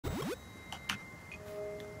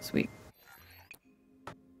Sweet.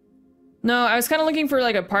 No, I was kind of looking for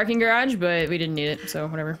like a parking garage, but we didn't need it, so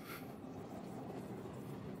whatever.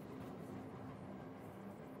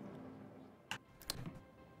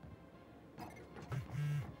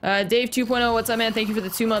 Dave 2.0, what's up, man? Thank you for the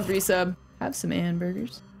 2-month resub. Have some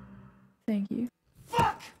hamburgers. Thank you.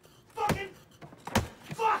 Fuck! Fucking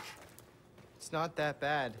fuck! It's not that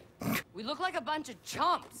bad. We look like a bunch of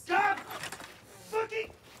chumps. God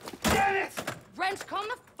fucking damn it! Wrench, calm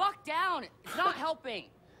the fuck down. It's not helping.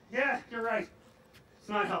 Yeah, you're right. It's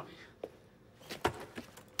not helping.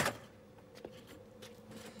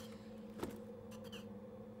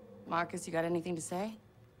 Marcus, you got anything to say?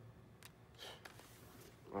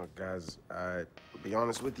 Well, guys, to be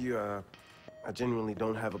honest with you, I genuinely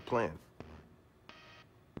don't have a plan.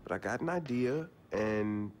 But I got an idea,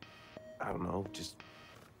 and I don't know, just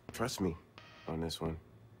trust me on this one.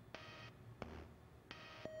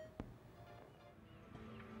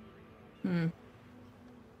 Here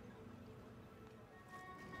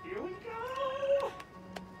we go!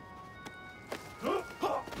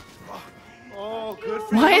 Oh, good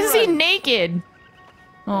for Why you. is he naked?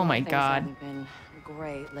 Oh my Things god. haven't been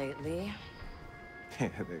great lately. Yeah,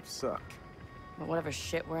 they've sucked. But whatever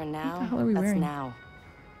shit we're in now, the hell are we that's wearing? now.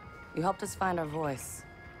 You helped us find our voice.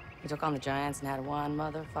 We took on the giants and had one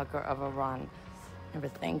motherfucker of a run. Never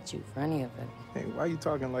thanked you for any of it. Hey, why are you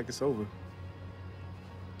talking like it's over?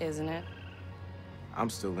 Isn't it? I'm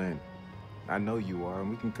still in. I know you are, and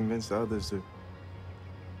we can convince the others that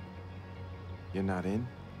you're not in.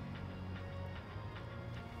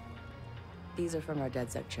 These are from our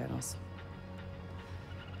DedSec channels.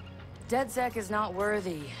 DedSec is not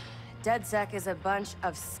worthy. DedSec is a bunch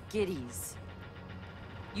of skitties.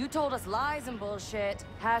 You told us lies and bullshit.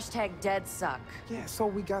 Hashtag DedSuck. Yeah, so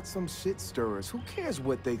we got some shit stirrers. Who cares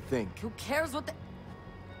what they think? Who cares what the...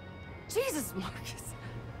 Jesus, Marcus.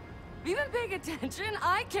 Have you been paying attention?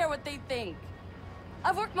 I care what they think.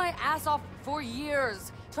 I've worked my ass off for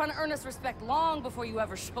years, trying to earn this respect long before you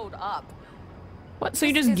ever showed up. What, so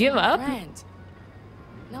you This just is give my up? brand.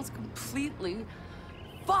 Now it's completely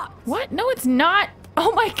fucked. What? No, it's not.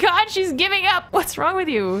 Oh my god, she's giving up. What's wrong with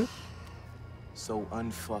you? So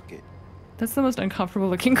unfuck it. That's the most uncomfortable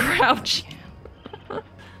looking crouch.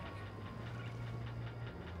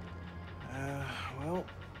 Well,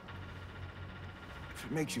 if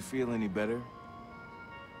it makes you feel any better,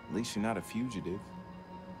 at least you're not a fugitive.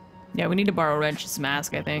 Yeah, we need to borrow Wrench's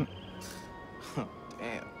mask, I think.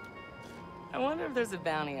 Damn. I wonder if there's a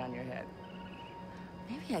bounty on your head.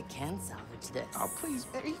 Maybe I can salvage this. Oh, please,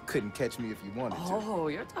 man, you couldn't catch me if you wanted to. Oh,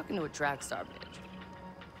 you're talking to a track star, bitch.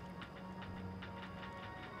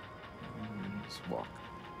 Just walk.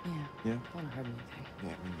 Yeah. Yeah? Don't wanna hurt anything.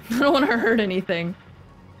 Yeah, I don't want to hurt anything.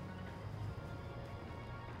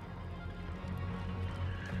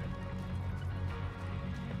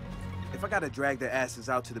 If I gotta drag their asses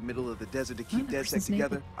out to the middle of the desert to keep that DedSec person's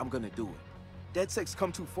together, naked. I'm gonna do it. DedSec's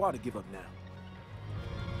come too far to give up now.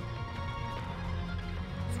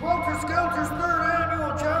 Swelter Skelter's third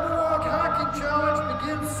annual Jabberwock Hacking Challenge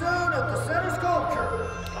begins soon at the Center Sculpture.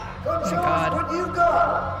 Come show God. us what you've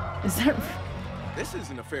got. Is that... This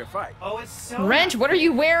isn't a fair fight. Oh, it's so... Wrench, what are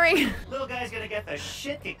you wearing? Little guy's gonna get the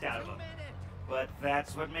shit kicked out of him. But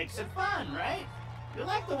that's what makes it fun, right? You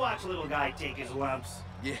like to watch little guy take his lumps.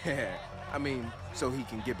 Yeah, I mean, so he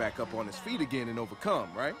can get back up on his feet again and overcome,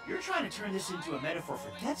 right? You're trying to turn this into a metaphor for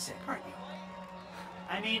DedSec, aren't you?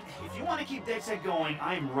 I mean, if you want to keep DedSec going,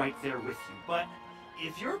 I'm right there with you. But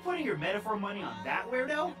if you're putting your metaphor money on that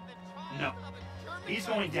weirdo, no. He's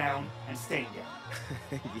going down and staying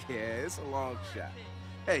down. Yeah, it's a long shot.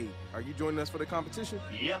 Hey, are you joining us for the competition?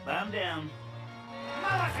 Yep, I'm down.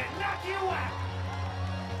 Motherfucker, knock you out!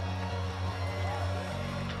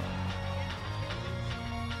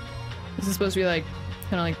 Is this supposed to be like,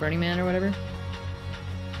 kind of like Burning Man or whatever?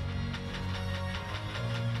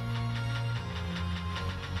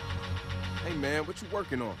 Hey man, what you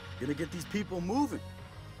working on? Gonna get these people moving.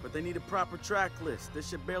 But they need a proper track list. This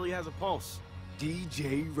shit barely has a pulse.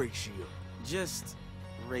 DJ Ratio. Just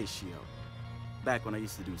ratio. Back when I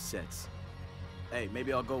used to do sets. Hey,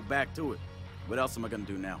 maybe I'll go back to it. What else am I gonna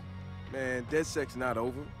do now? Man, DedSec's not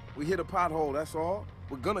over. We hit a pothole, that's all.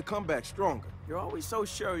 We're gonna come back stronger. You're always so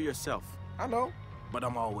sure of yourself. I know, but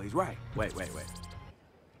I'm always right. Wait.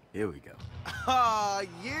 Here we go. Ah,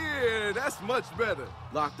 yeah, that's much better.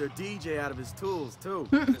 Lock their DJ out of his tools, too.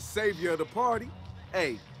 The savior of the party.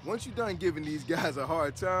 Hey, once you're done giving these guys a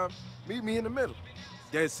hard time, meet me in the middle.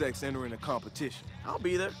 DedSec's entering a competition. I'll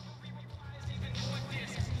be there.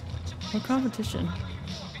 What competition?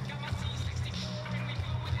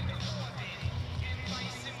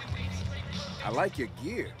 I like your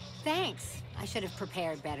gear. Thanks. I should have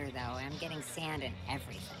prepared better, though. I'm getting sand and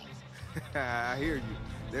everything. I hear you.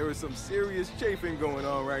 There is some serious chafing going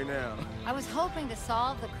on right now. I was hoping to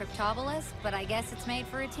solve the cryptobelisk, but I guess it's made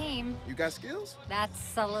for a team. You got skills?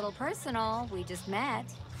 That's a little personal. We just met.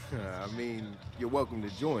 I mean, you're welcome to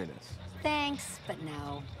join us. Thanks, but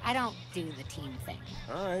no. I don't do the team thing.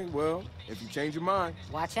 All right, well, if you change your mind.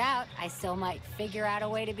 Watch out. I still might figure out a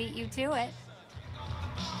way to beat you to it.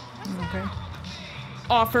 Okay.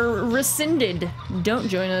 Offer rescinded. Don't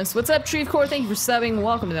join us. What's up, Treefcore? Thank you for subbing.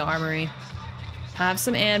 Welcome to the Armory. Have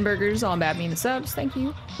some burgers on Bad Me and the subs. Thank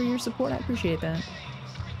you for your support. I appreciate that.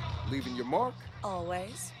 Leaving your mark,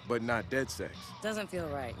 Always. but not dead sex. Doesn't feel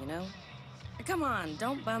right, you know? Come on,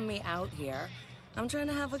 don't bum me out here. I'm trying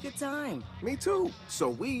to have a good time. Me too. So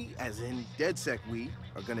we, as in DedSec we,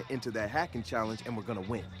 are gonna enter that hacking challenge and we're gonna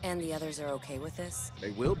win. And the others are okay with this?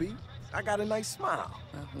 They will be. I got a nice smile.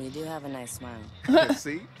 Well, you do have a nice smile.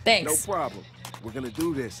 See? Thanks. No problem. We're gonna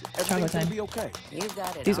do this. Chocolate Everything's time. gonna be okay. You've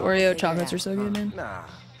got it. These all Oreo figured chocolates out. are so good, man. Nah,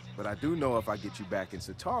 but I do know if I get you back in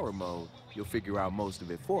Satara mode, you'll figure out most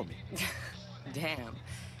of it for me. Damn.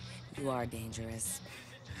 You are dangerous.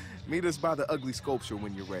 Meet us by the ugly sculpture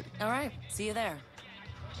when you're ready. All right, see you there.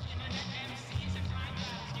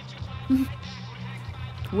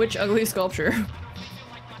 Which ugly sculpture?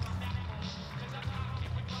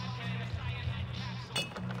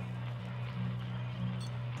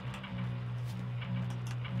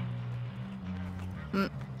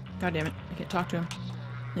 God damn it. I can't talk to him.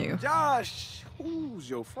 There you go. Josh, who's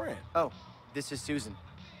your friend? Oh, this is Susan.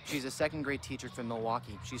 She's a second grade teacher from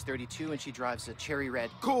Milwaukee. She's 32 and she drives a cherry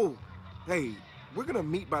red. Cool. Hey, we're gonna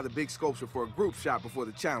meet by the big sculpture for a group shot before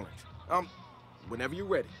the challenge. Whenever you're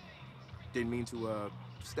ready. Didn't mean to,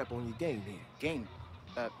 step on your game here. Game.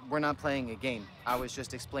 We're not playing a game. I was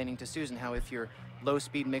just explaining to Susan how if your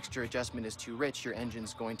low-speed mixture adjustment is too rich, your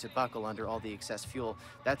engine's going to buckle under all the excess fuel.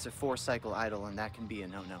 That's a 4-cycle idle, and that can be a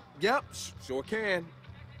no-no. Yep, sure can.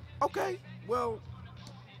 Okay, well,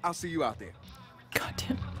 I'll see you out there. God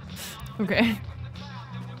damn. Okay.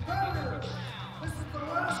 Predators, this is the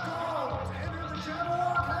last call to enter the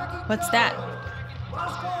Jabberwock hacking What's that? challenge.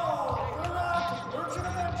 Last call. Good luck. Merchant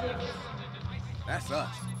of Engines. That's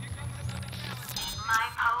us.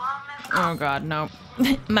 Oh god, no.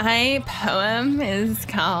 My poem is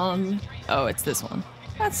called... Oh, it's this one.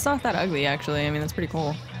 That's not that ugly, actually. I mean, that's pretty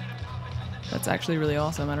cool. That's actually really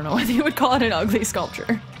awesome. I don't know why they would call it an ugly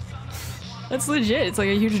sculpture. That's legit. It's like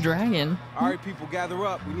a huge dragon. All right, people, gather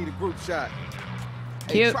up. We need a group shot.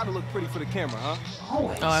 Hey, Cute. try to look pretty for the camera, huh? Oh,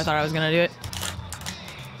 I thought I was gonna do it.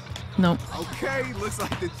 Nope. Okay, looks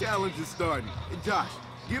like the challenge is starting. Hey, Josh,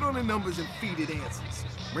 get on the numbers and feed it answers.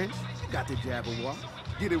 Wrench, you got the Jabberwock.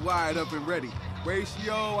 Get it wired up and ready.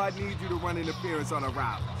 Ratio, I need you to run interference on a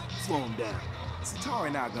route. Slow him down. Satara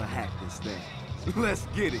and I are gonna hack this thing. Let's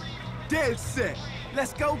get it. Dead set.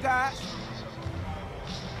 Let's go, guys.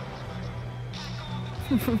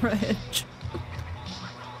 Rich.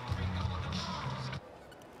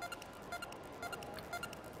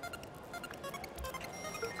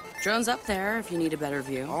 Drone's up there if you need a better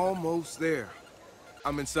view. Almost there.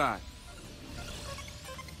 I'm inside.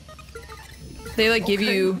 They like give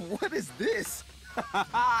Okay, you... What is this?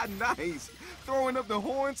 Nice. Throwing up the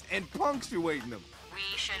horns and punctuating them. We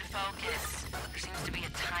should focus. There seems to be a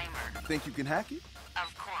timer. Think you can hack it?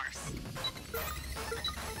 Of course.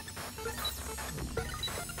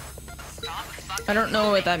 Stop fucking I don't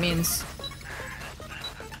know what that means.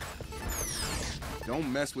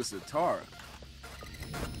 Don't mess with Satara.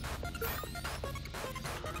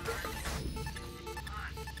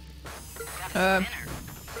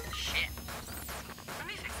 Shit. Let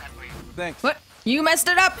me fix that for you. Thanks. What? You messed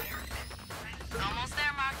it up! Almost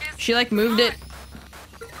there, Marcus. She like moved it.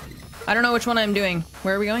 I don't know which one I'm doing.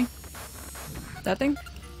 Where are we going? That thing?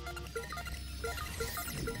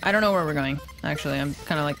 I don't know where we're going. Actually, I'm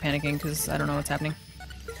kind of like panicking because I don't know what's happening.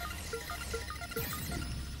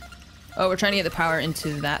 Oh, we're trying to get the power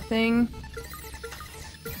into that thing.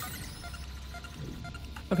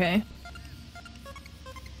 Okay.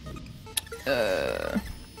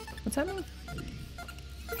 What's happening?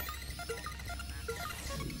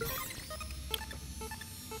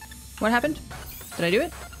 What happened? Did I do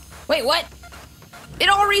it? Wait, what? It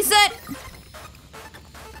all reset!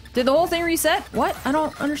 Did the whole thing reset? What? I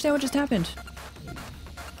don't understand what just happened. Am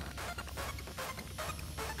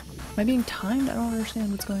I being timed? I don't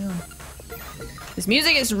understand what's going on. This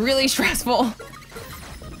music is really stressful.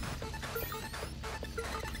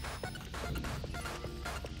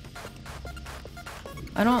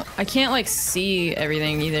 I can't like see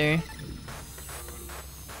everything either.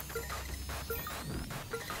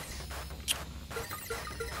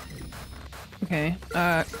 Okay.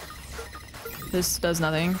 This does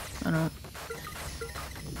nothing. I don't.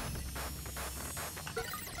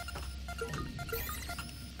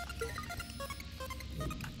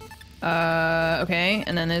 Okay,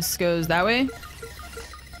 and then this goes that way.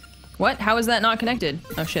 What? How is that not connected?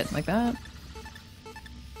 Oh shit, like that?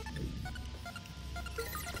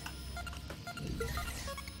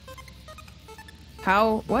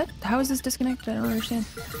 How? What? How is this disconnected? I don't understand.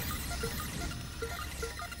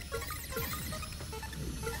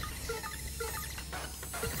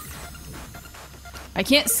 I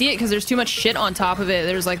can't see it because there's too much shit on top of it.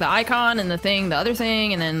 There's like the icon and the thing, the other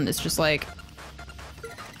thing, and then it's just like...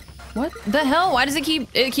 What the hell? Why does it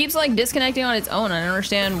keeps like disconnecting on its own? I don't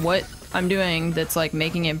understand what I'm doing that's like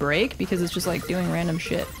making it break because it's just like doing random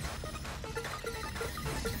shit.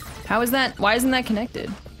 How is that? Why isn't that connected?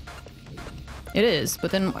 It is, but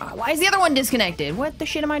then why is the other one disconnected? What the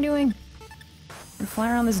shit am I doing? I'm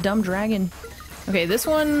flying around this dumb dragon. Okay, this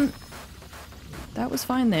one... That was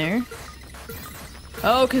fine there.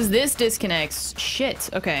 Oh, because this disconnects. Shit,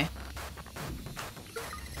 okay.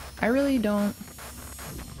 I really don't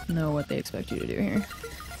know what they expect you to do here.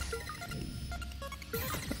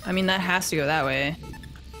 I mean, that has to go that way.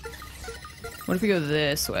 What if we go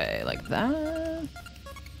this way? Like that?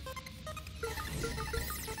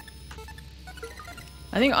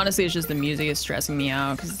 I think honestly it's just the music is stressing me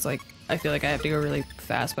out because it's like, I feel like I have to go really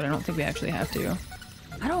fast, but I don't think we actually have to.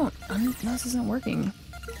 This isn't working.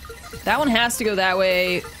 That one has to go that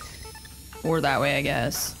way, or that way, I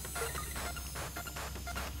guess.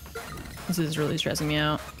 This is really stressing me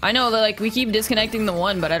out. I know that like we keep disconnecting the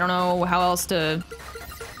one, but I don't know how else to...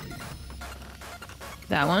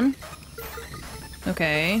 That one?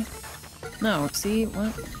 Okay. No, see,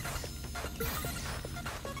 what?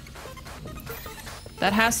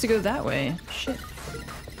 That has to go that way. Shit.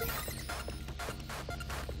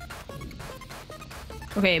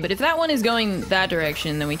 Okay, but if that one is going that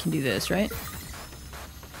direction, then we can do this, right?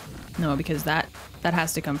 No, because that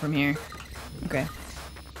has to come from here. Okay.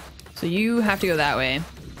 So you have to go that way.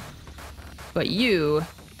 But you...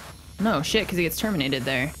 No, shit, because it gets terminated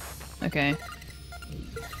there. Okay.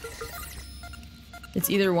 It's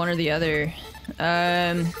either one or the other.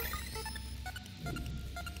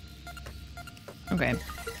 Okay.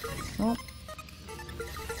 Well...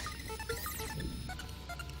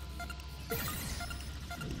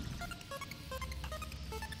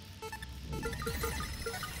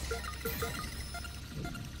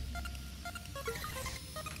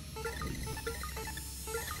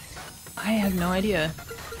 I have no idea.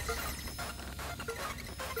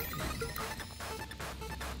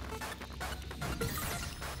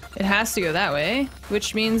 It has to go that way,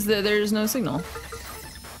 which means that there's no signal.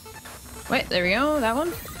 Wait, there we go. That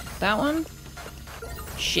one? That one?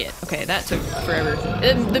 Shit. Okay, that took forever.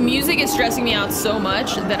 The music is stressing me out so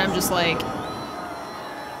much that I'm just like...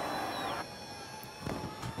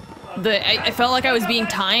 I felt like I was being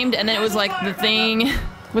timed, and then it was like the thing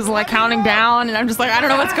was like counting down, and I'm just like, I don't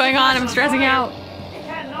know what's going on. I'm stressing out. It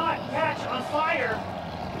cannot catch on fire.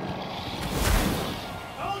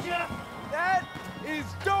 Told ya. That is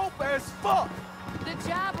dope as fuck. The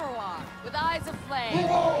Jabberwock with eyes of flame. Who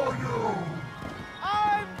are you?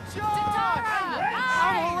 I'm John. Tatara!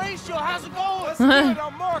 I'm Horatio. How's it going? What's good?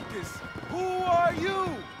 I'm Marcus. Who are you?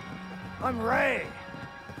 I'm Ray.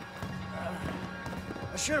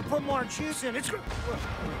 I should have put more cheese in. It's...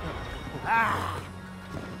 Ah!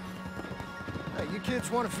 Hey, you kids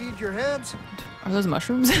want to feed your heads? Are those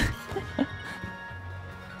mushrooms? 2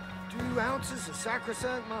 ounces of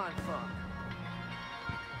sacrosanct mindfuck.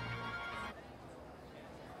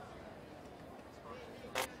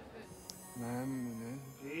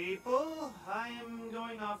 People, I am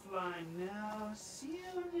going offline now. See you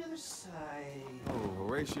on the other side. Oh,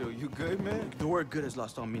 Horatio, you good, man? The word good has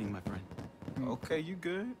lost all meaning, my friend. Okay, you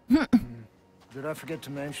good? Did I forget to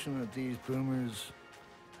mention that these boomers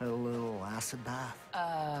had a little acid bath?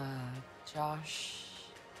 Josh.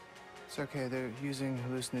 It's okay, they're using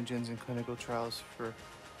hallucinogens in clinical trials for...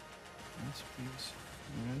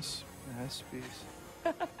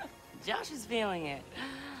 Josh is feeling it.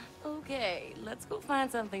 Okay, let's go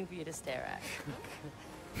find something for you to stare at.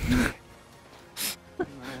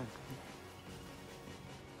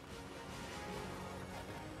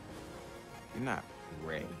 You're not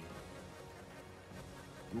Ray.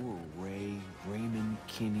 You're Ray, Raymond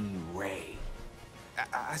Kinney Ray.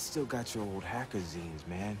 I still got your old hacker zines,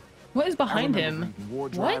 man. What is behind I him? remember reading War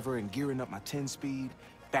Driver and gearing up my 10-speed,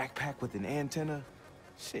 backpack with an antenna.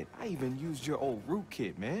 Shit, I even used your old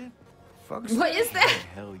rootkit, man. Fuck's What is that?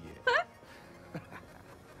 Hell yeah.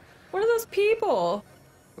 What are those people?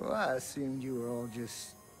 Well, I assumed you were all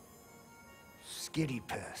just Skitty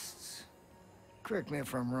pests. Correct me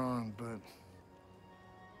if I'm wrong, but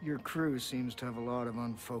your crew seems to have a lot of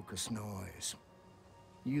unfocused noise.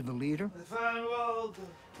 You the leader?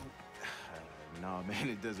 Nah, man,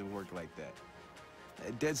 it doesn't work like that.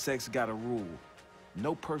 DedSec's got a rule.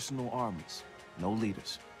 No personal armies, no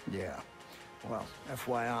leaders. Yeah. Well,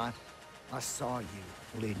 FYI, I saw you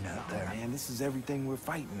leading out there. Man, this is everything we're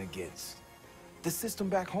fighting against. The system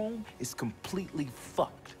back home is completely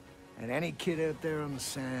fucked. And any kid out there on the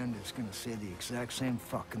sand is gonna say the exact same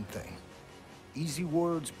fucking thing. Easy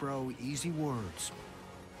words, bro, easy words.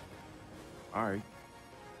 All right.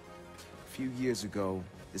 A few years ago,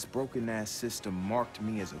 this broken-ass system marked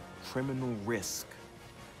me as a criminal risk.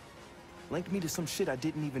 Linked me to some shit I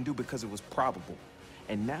didn't even do because it was probable.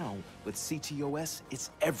 And now, with CTOS, it's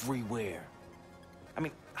everywhere. I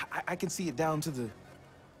mean, I can see it down to the...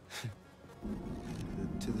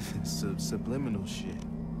 to the subliminal shit.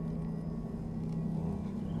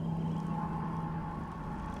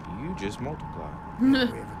 You just multiply. We have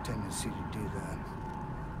a tendency to do that.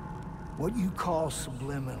 What you call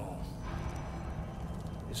subliminal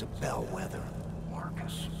is a bellwether,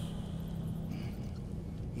 Marcus.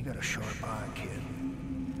 You got a sharp eye, kid.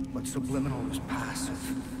 But subliminal is passive.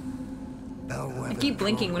 Bellwether. I keep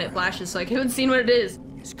blinking when it flashes, so I haven't seen what it is.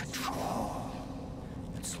 It's control.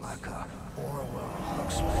 It's like a Orwell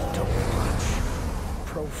Huxley double punch.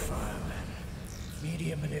 Profiling,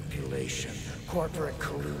 media manipulation, corporate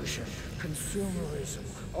collusion, consumerism,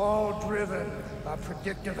 all driven by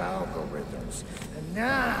predictive algorithms. And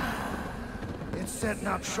now, it's setting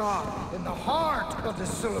up shop in the heart of the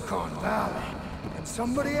Silicon Valley. And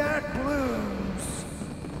somebody at Bloom's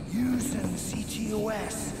using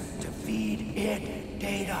CTOS to feed it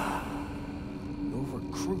data. You're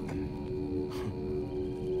recruiting.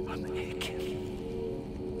 I'm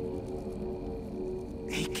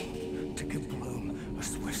aching to give Bloom a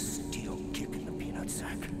Swiss steel kick in the peanut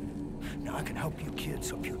sack. Now I can help you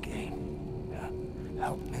kids up your game. Yeah?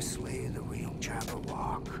 Help me slay the real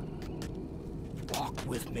Jabberwock. Walk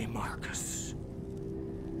with me, Marcus.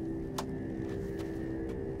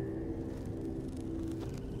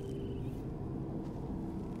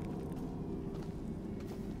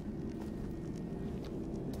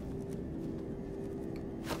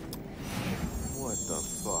 What the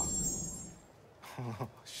fuck? Oh,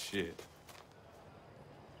 shit.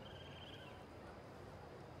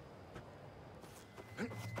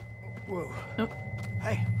 Whoa. Nope.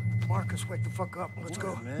 Hey, Marcus, wake the fuck up. Let's go.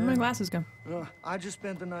 Where'd my glasses go? I just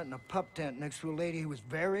spent the night in a pup tent next to a lady who was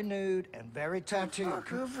very nude and very tattooed.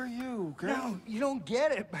 Good for you, girl. No, you don't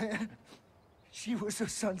get it, man. She was the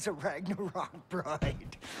Sons of Ragnarok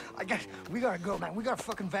bride. We gotta go, man. We gotta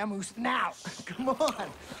fucking vamoose now. Come on.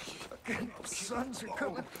 Fucking sons are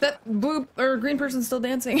coming. That blue or green person's still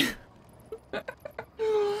dancing.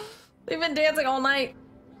 They've been dancing all night.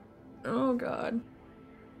 Oh god.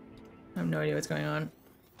 I have no idea what's going on.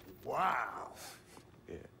 Wow.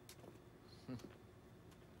 Yeah.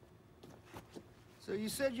 So you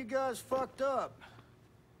said you guys fucked up.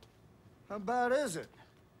 How bad is it?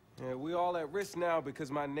 Yeah, we all at risk now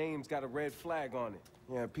because my name's got a red flag on it.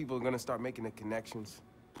 Yeah, people are gonna start making the connections.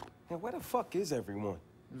 Yeah, where the fuck is everyone?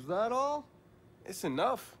 Is that all? It's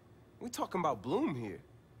enough. We talking about Bloom here.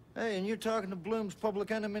 Hey, and you're talking to Bloom's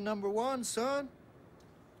public enemy #1, son?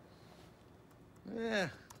 Yeah,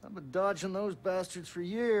 I've been dodging those bastards for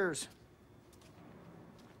years.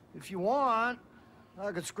 If you want,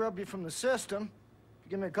 I could scrub you from the system. If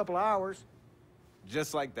you give me a couple hours.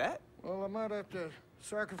 Just like that? Well, I might have to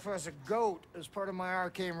sacrifice a goat as part of my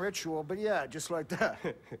arcane ritual, but yeah, just like that.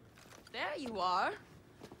 There you are.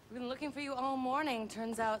 We've been looking for you all morning.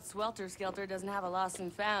 Turns out Swelter Skelter doesn't have a lost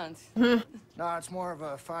and found. Nah, it's more of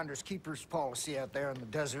a finders keepers policy out there in the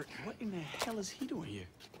desert. What in the hell is he doing here?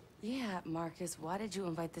 Yeah, Marcus, why did you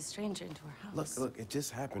invite this stranger into our house? Look, it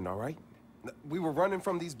just happened, all right? We were running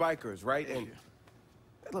from these bikers, right? And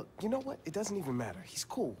look, you know what? It doesn't even matter. He's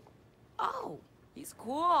cool. Oh, he's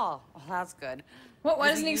cool. Oh, that's good. What? Why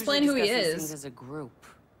doesn't he explain who he Discuss these is? things as a group.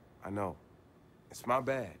 I know. It's my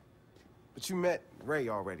bad. But you met Ray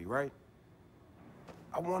already, right?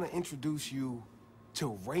 I want to introduce you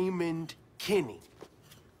to Raymond Kinney.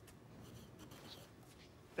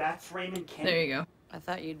 That's Raymond Kennedy. There you go. I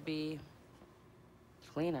thought you'd be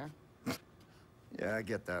cleaner. Yeah, I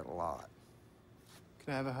get that a lot.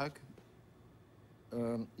 Can I have a hug?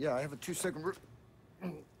 Yeah, I have a 2-second...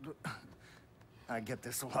 I get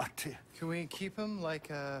this a lot, too. Can we keep him like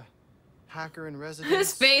a hacker in residence?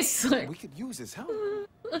 His face. Like, We could use his help.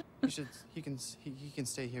 He can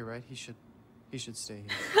stay here, right? He should stay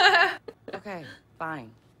here. Okay,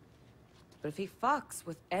 fine. But if he fucks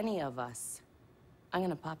with any of us, I'm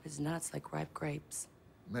gonna pop his nuts like ripe grapes.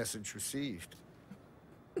 Message received.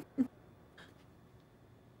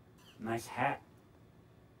 Nice hat.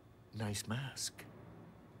 Nice mask.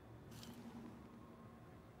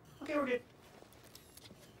 Okay, we're good.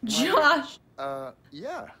 Josh!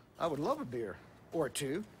 Yeah, I would love a beer. Or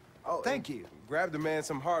two. Oh, Thank you. Grab the man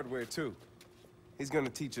some hardware, too. He's gonna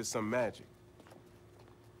teach us some magic.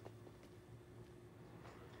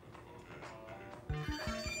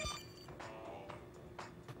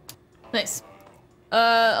 Nice.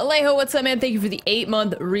 Alejo, what's up, man? Thank you for the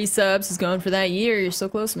 8-month resubs. He's going for that year. You're so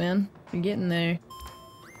close, man. You're getting there.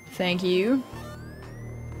 Thank you.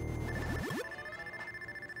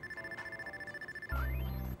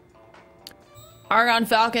 Argon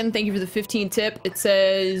Falcon, thank you for the 15 tip. It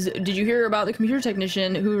says, did you hear about the computer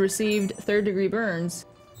technician who received 3rd-degree burns?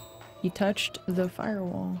 He touched the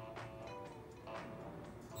firewall.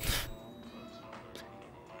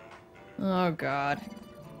 Oh, God.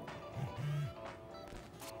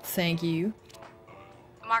 Thank you.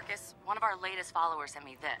 Marcus, one of our latest followers sent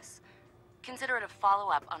me this. Consider it a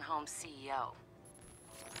follow-up on Home's CEO.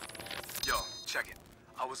 Yo, check it.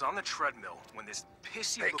 I was on the treadmill when this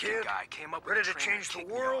pissy-looking guy came up with Ready a to trainer change the kicked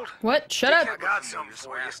me world? out. What? Shut up! I got something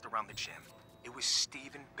for you. I asked around the gym. It was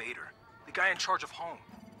Steven Bader, the guy in charge of Home.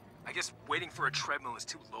 I guess waiting for a treadmill is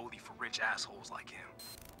too lowly for rich assholes like him.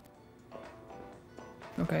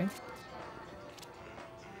 Okay.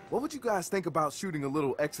 What would you guys think about shooting a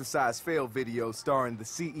little exercise fail video starring the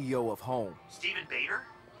CEO of Home? Steven Bader?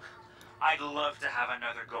 I'd love to have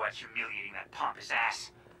another go at humiliating that pompous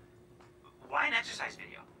ass. Why an exercise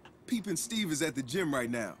video? Peepin' Steve is at the gym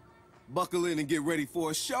right now. Buckle in and get ready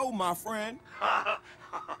for a show, my friend.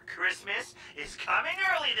 Christmas is coming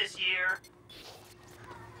early this year.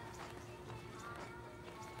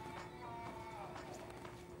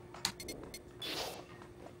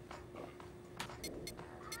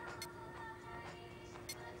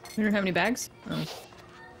 We don't have any bags? Oh.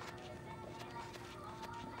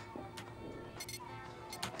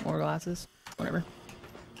 More glasses. Whatever.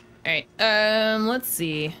 Alright, let's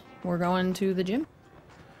see. We're going to the gym.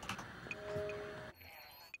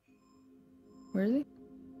 Where is he?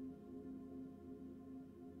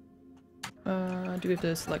 Do we have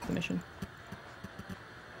to select the mission?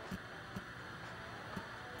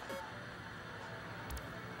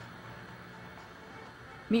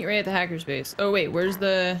 Meet Ray at the hacker's base. Oh wait, where's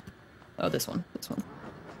the... Oh, this one. This one.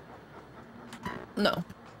 No.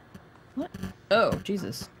 What? Oh,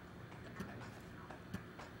 Jesus.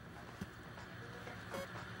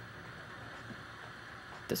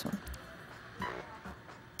 This one.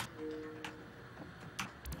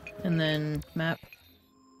 And then map.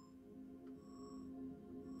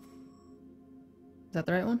 Is that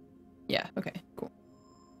the right one? Yeah, okay, cool.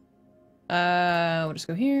 We'll just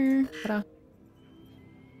go here. Ta-da.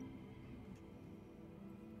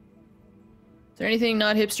 Is there anything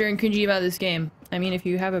not hipster and cringy about this game? I mean, if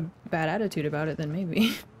you have a bad attitude about it, then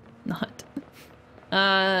maybe. Not.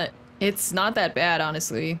 It's not that bad,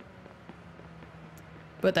 honestly.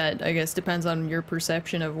 But that, I guess, depends on your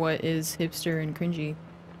perception of what is hipster and cringy.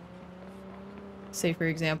 Say, for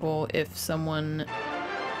example, if someone...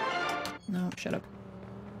 No, shut up.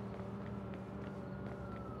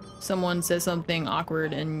 Someone says something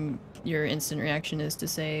awkward and your instant reaction is to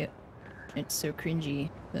say, it's so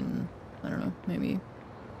cringy, then, I don't know, maybe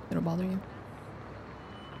it'll bother you.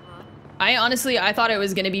 I thought it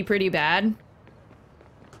was gonna be pretty bad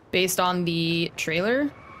based on the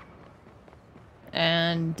trailer.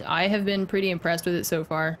 And I have been pretty impressed with it so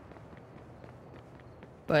far.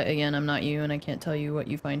 But again, I'm not you and I can't tell you what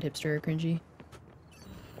you find hipster or cringy.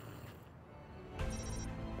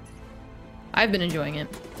 I've been enjoying it,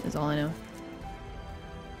 is all I know.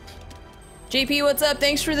 JP, what's up?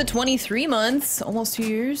 Thanks for the 23 months. Almost 2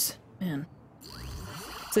 years. Man.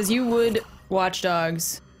 Says you would Watch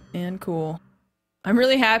Dogs. And cool. I'm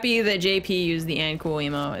really happy that JP used the and cool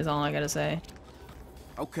emo, is all I gotta say.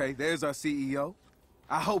 Okay, there's our CEO.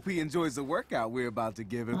 I hope he enjoys the workout we're about to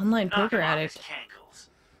give him. Online poker addict.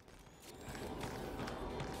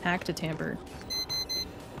 Hack to tamper.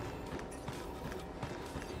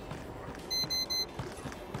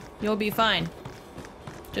 You'll be fine.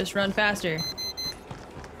 Just run faster.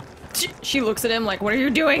 She looks at him like, what are you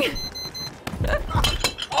doing?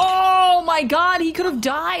 Oh my god, he could have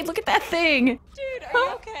died. Look at that thing. Dude, are you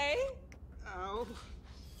okay? Oh.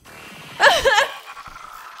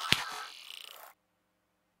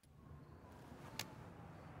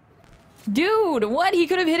 Dude, what? He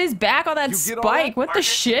could have hit his back on that spike. What the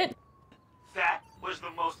shit? That was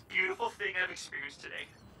the most beautiful thing I've experienced today.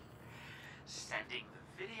 Sending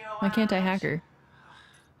the video Why can't I out. hack her?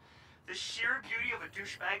 The sheer beauty of a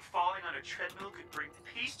douchebag falling on a treadmill could bring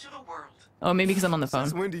peace to the world. Oh, maybe because I'm on the phone.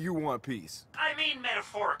 Since when do you want peace? I mean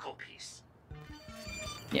metaphorical peace.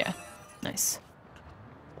 Yeah, nice.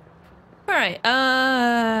 All right,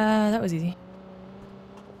 that was easy.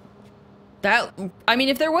 That, I mean,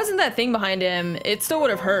 if there wasn't that thing behind him, it still would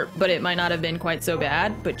have hurt, but it might not have been quite so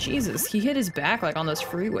bad. But Jesus, he hit his back like on those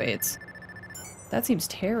free weights. That seems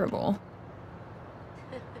terrible.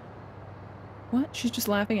 What? She's just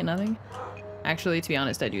laughing at nothing? Actually, to be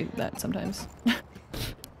honest, I do that sometimes.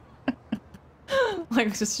 Like,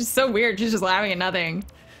 it's just so weird. She's just laughing at nothing.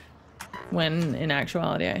 When, in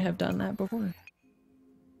actuality, I have done that before.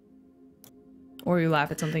 Or you laugh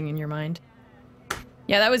at something in your mind.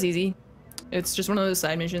 Yeah, that was easy. It's just one of those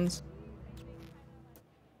side missions.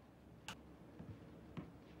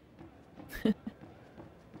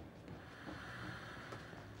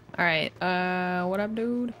 Alright, what up,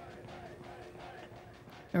 dude?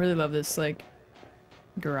 I really love this, like,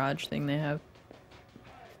 garage thing they have.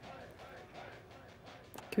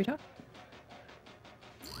 Can we talk?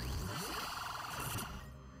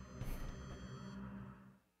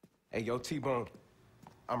 Hey, yo, T-Bone.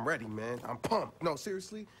 I'm ready, man. I'm pumped. No,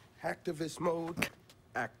 seriously. Hacktivist mode.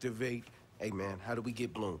 Activate. Hey, man, how do we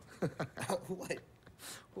get Bloom? Wait.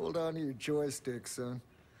 Hold on to your joystick, son.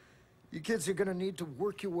 You kids are gonna need to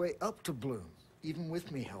work your way up to Bloom, even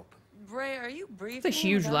with me helping. Bray, are you briefing? It's a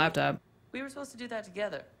huge laptop. We were supposed to do that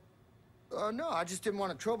together. No, I just didn't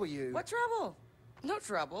want to trouble you. What trouble? No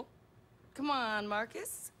trouble. Come on,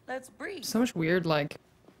 Marcus. Let's brief. So much weird, like,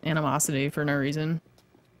 animosity for no reason.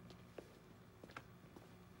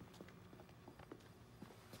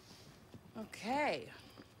 Okay.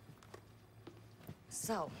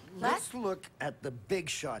 So, Let's look at the big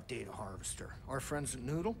shot data harvester, our friends at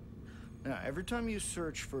Noodle. Now, every time you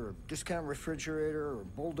search for discount refrigerator or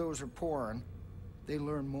bulldozer porn, they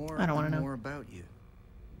learn more and more about you.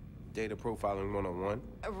 Data profiling 101.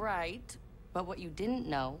 Right. But what you didn't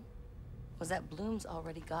know was that Bloom's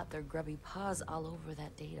already got their grubby paws all over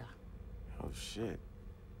that data. Oh, shit.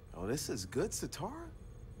 Oh, this is good, Satara.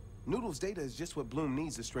 Noodle's data is just what Bloom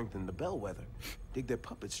needs to strengthen the bellwether. Dig their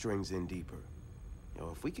puppet strings in deeper.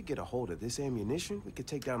 Yo, if we could get a hold of this ammunition, we could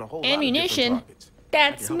take down a whole lot of different targets.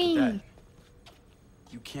 That's me.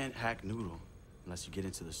 You can't hack Noodle unless you get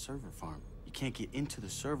into the server farm. You can't get into the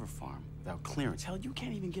server farm without clearance. Hell, you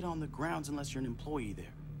can't even get on the grounds unless you're an employee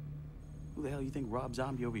there. Who the hell you think Rob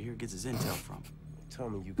Zombie over here gets his intel from? Tell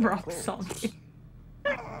me you got Rob clearance. Zombie.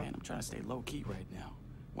 Man, I'm trying to stay low-key right now.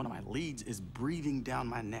 One of my leads is breathing down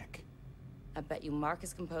my neck. I bet you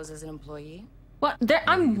Marcus can pose as an employee. What?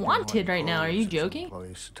 I'm wanted right now. Are you joking?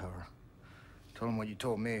 Please, Satara. Tell him what you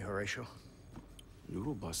told me, Horatio.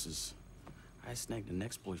 Noodle buses. I snagged an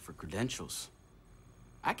exploit for credentials.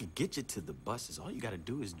 I could get you to the buses. All you gotta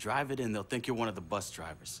do is drive it in. They'll think you're one of the bus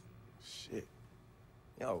drivers. Shit.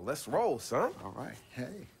 Yo, let's roll, son. All right.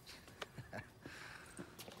 Hey.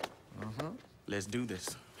 Let's do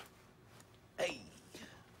this. Hey.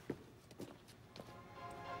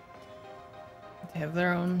 They have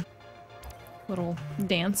their own little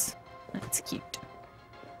dance. That's cute.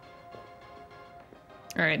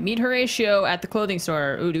 Alright, meet Horatio at the clothing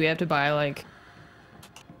store. Ooh, do we have to buy, like,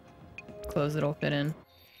 clothes that'll fit in?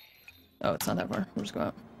 Oh, it's not that far. We'll just go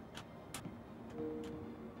out.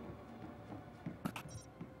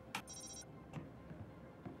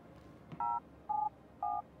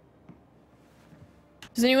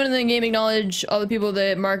 Does anyone in the game acknowledge all the people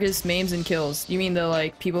that Marcus maims and kills? You mean the,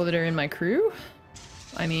 like, people that are in my crew?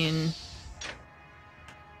 I mean...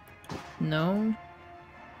 No.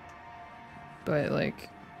 But, like...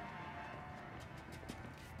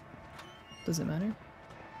 Does it matter?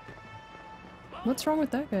 What's wrong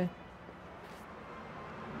with that guy?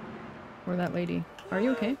 Or that lady? Are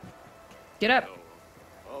you okay? Get up!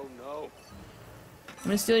 Oh, no. I'm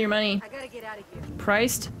gonna steal your money. I gotta get out of here.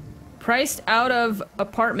 Priced out of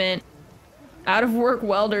apartment, out of work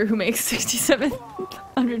welder who makes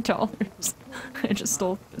 $6,700. I just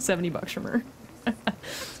stole $70 from her.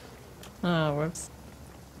 Oh, whoops.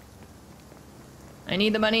 I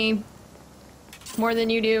need the money more than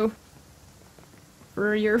you do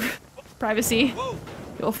for your privacy.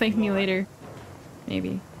 You'll thank me later.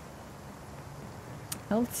 Maybe.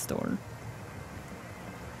 Health store.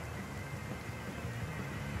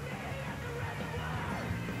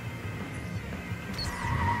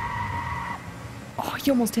 Oh,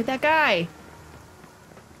 you almost hit that guy!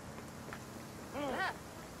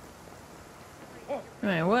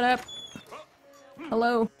 Alright, what up?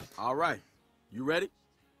 Hello. All right. You ready?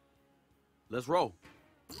 Let's roll.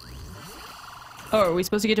 Oh, are we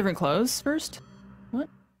supposed to get different clothes first? What?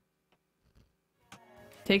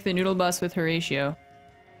 Take the noodle bus with Horatio.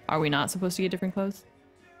 Are we not supposed to get different clothes?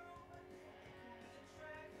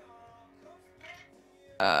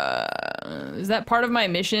 Is that part of my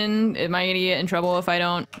mission? Am I gonna get in trouble if I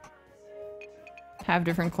don't have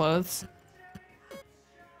different clothes?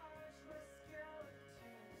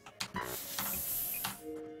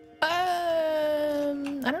 I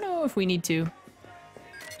don't know if we need to.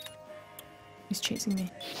 He's chasing me.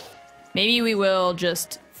 Maybe we will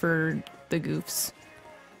just for the goofs.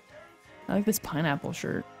 I like this pineapple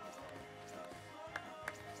shirt.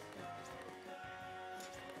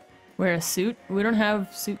 Wear a suit? We don't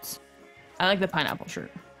have suits. I like the pineapple shirt.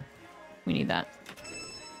 We need that.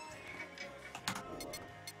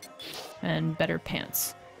 And better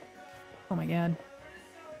pants. Oh my god.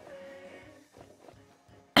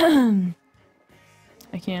 I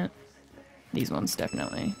can't. These ones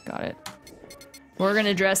definitely. Got it. We're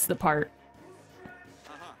gonna dress the part.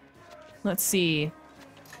 Let's see.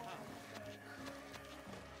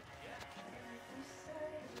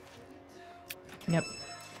 Yep.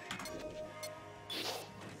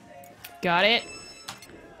 Got it.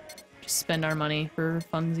 Just spend our money for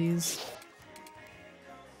funsies.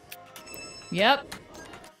 Yep.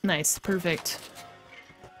 Nice. Perfect.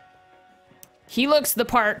 He looks the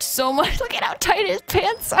part so much. Look at how tight his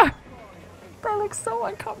pants are. That looks so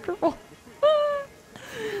uncomfortable.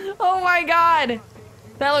 Oh my god.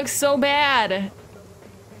 That looks so bad.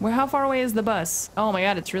 Well, how far away is the bus? Oh my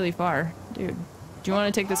god, it's really far. Dude, do you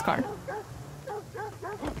want to take this car?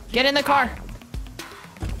 Get in the car.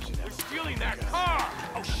 They're stealing that car!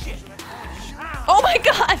 Oh shit! Oh my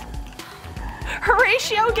god!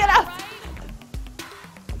 Horatio, get up!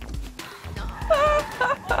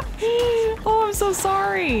 Oh, I'm so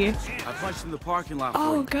sorry. I punched in the parking lot.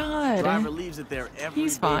 Oh god. Driver leaves it there every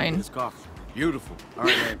He's day fine. in his coffee. Beautiful. All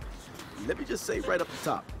right, man. Let me just say right up the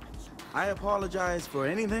top. I apologize for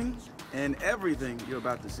anything and everything you're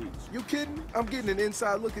about to see. You kidding? I'm getting an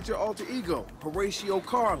inside look at your alter ego, Horatio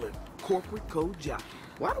Carlin, corporate code jockey.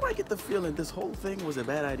 Why do I get the feeling this whole thing was a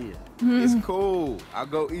bad idea? It's cool. I'll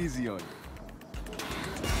go easy on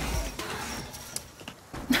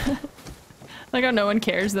you. Like how no one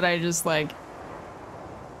cares that I just like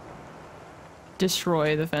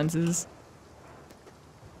destroy the fences.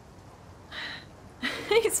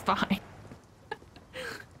 He's fine.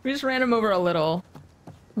 We just ran him over a little.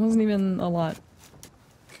 It wasn't even a lot.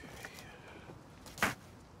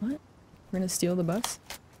 What? We're gonna steal the bus?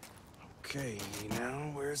 Okay, now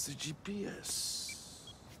where's the GPS?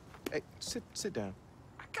 Hey, sit down.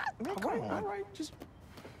 I got no, come on. All right, just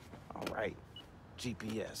all right.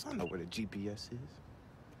 GPS. I know where the GPS is.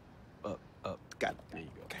 Up. Got it. There you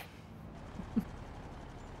go. Okay.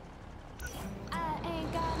 I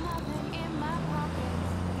ain't got nothing in my pockets.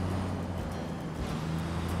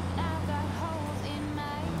 I've got holes in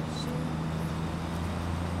my shoes.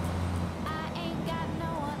 I ain't got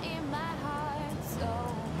no one in my heart, so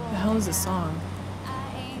boy, The hell is this song? I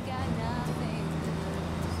ain't got nothing to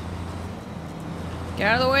lose. Get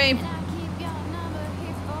out of the way. And I keep your number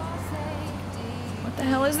here for safety. What the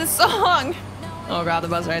hell is this song? Oh god, the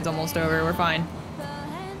bus ride's almost over. We're fine.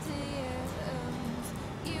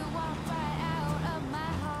 You walk right out of my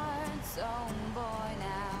heart, so boy,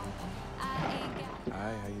 now I ain't got.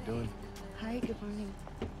 Hi, how you doing? Hi, good morning.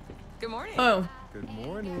 Good morning. Oh. Good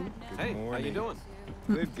morning. Good Hey, morning. how you doing?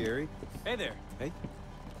 Good, Gary. Hey there. Hey.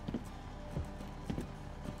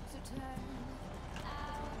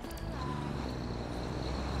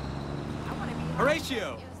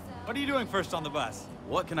 Horatio! What are you doing first on the bus?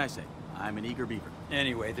 What can I say? I'm an eager beaver.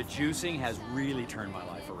 Anyway, the juicing has really turned my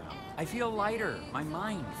life around. I feel lighter, my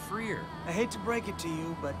mind freer. I hate to break it to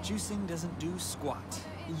you, but juicing doesn't do squat.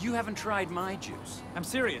 You haven't tried my juice. I'm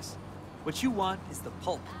serious. What you want is the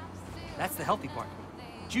pulp. That's the healthy part.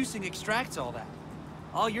 Juicing extracts all that.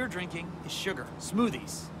 All you're drinking is sugar,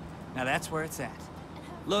 smoothies. Now that's where it's at.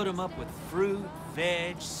 Load them up with fruit,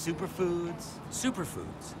 veg, superfoods.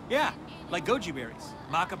 Superfoods? Yeah, like goji berries,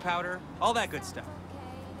 maca powder, all that good stuff.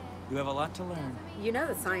 You have a lot to learn. You know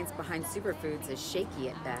the science behind superfoods is shaky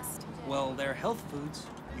at best. Well, they're health foods.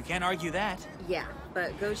 You can't argue that. Yeah,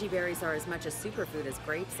 but goji berries are as much a superfood as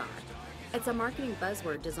grapes are. It's a marketing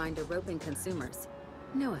buzzword designed to rope in consumers.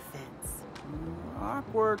 No offense.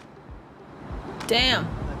 Awkward. Damn.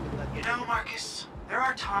 You know, Marcus, there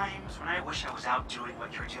are times when I wish I was out doing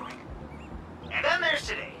what you're doing. And then there's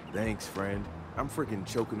today. Thanks, friend. I'm freaking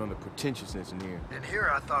choking on the pretentiousness in here. And here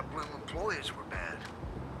I thought blue employees were bad.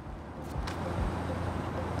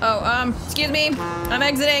 Oh, excuse me. I'm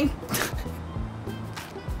exiting.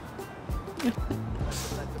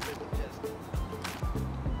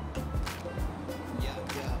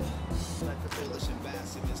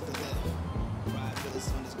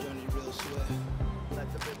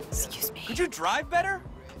 Could you drive better?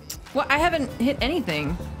 Well, I haven't hit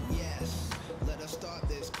anything.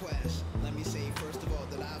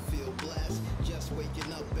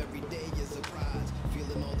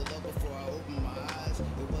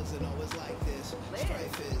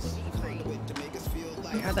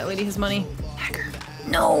 God, that lady has money. Hacker.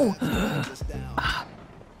 No!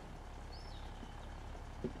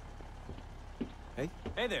 Hey.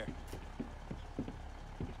 Hey there.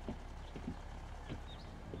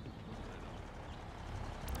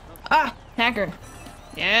 Ah! Hacker.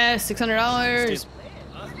 Yes, $600.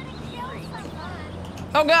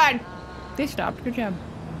 Oh god! They stopped. Good job.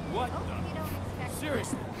 What the?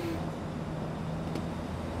 Seriously?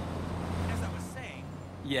 As I was saying.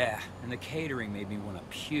 Yeah, and the catering made me want to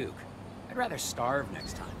puke. I'd rather starve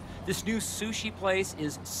next time. This new sushi place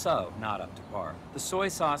is so not up to par. The soy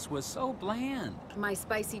sauce was so bland. My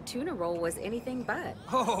spicy tuna roll was anything but.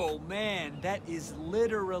 Oh man, that is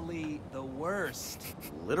literally the worst.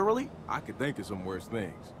 Literally? I could think of some worse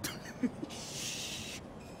things.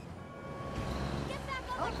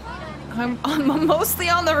 I'm mostly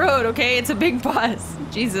on the road, okay? It's a big bus.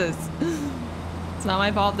 Jesus. It's not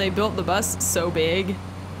my fault they built the bus so big.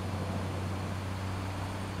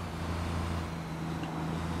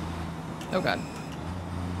 Oh god.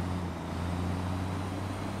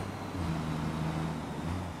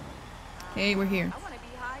 Hey, we're here.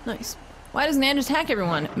 Nice. Why doesn't Ann just hack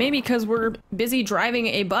everyone? Maybe because we're busy driving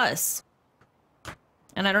a bus.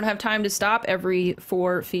 And I don't have time to stop every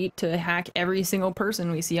 4 feet to hack every single person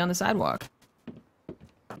we see on the sidewalk.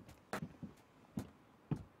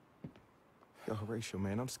 Yo, Horatio,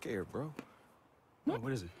 man, I'm scared, bro. What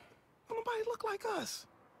is it? Don't nobody look like us.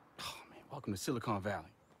 Oh, man, welcome to Silicon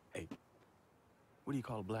Valley. Hey, what do you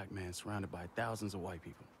call a black man surrounded by thousands of white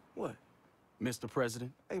people? What? Mr.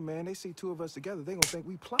 President? Hey, man, they see 2 of us together, they gonna think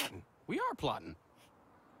we plotting. We are plotting.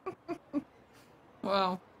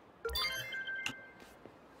 Wow.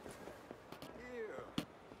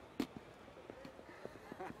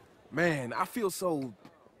 Man, I feel so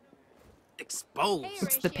exposed.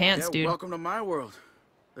 It's the pants, dude. Welcome to my world.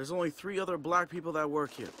 There's only 3 other black people that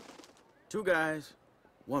work here. 2 guys,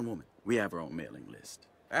 1 woman. We have our own mailing list.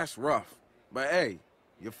 That's rough. But hey,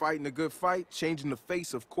 you're fighting a good fight, changing the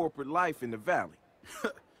face of corporate life in the valley.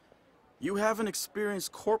 You haven't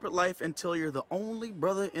experienced corporate life until you're the only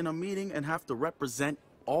brother in a meeting and have to represent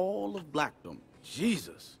all of blackdom.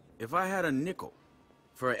 Jesus. If I had a nickel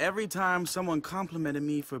for every time someone complimented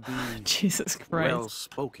me for being Jesus Christ. well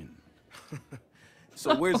spoken.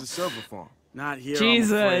 So where's the server farm? Not here,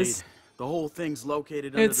 Jesus. I'm afraid. The whole thing's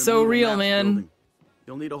located under It's the so Noodle real, Maps man. building.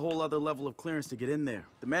 You'll need a whole other level of clearance to get in there.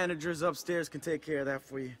 The managers upstairs can take care of that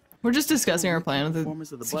for you. We're just discussing our plan with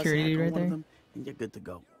Performance of the the bus security hack dude on right one of there. them, and you're good to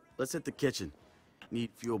go. Let's hit the kitchen. Need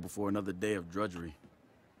fuel before another day of drudgery.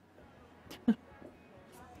 Hey,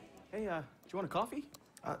 do you want a coffee?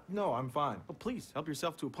 No, I'm fine. Oh, please, help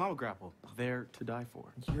yourself to a pomegranate. They're to die for.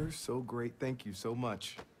 You're so great. Thank you so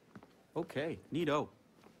much. Okay, neato.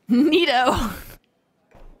 Neato.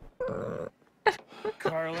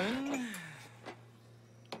 Carlin.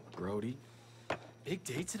 Brody. Big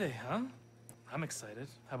day today, huh? I'm excited.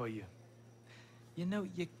 How about you? You know,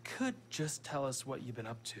 you could just tell us what you've been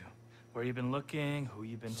up to. Where you've been looking, who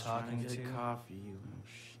you've been talking to. Coffee.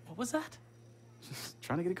 What was that? Just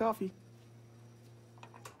trying to get a coffee.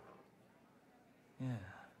 Yeah.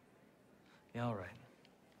 Yeah, all right.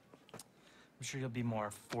 I'm sure you'll be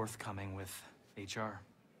more forthcoming with HR.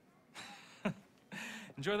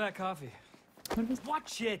 Enjoy that coffee.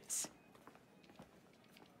 Watch it!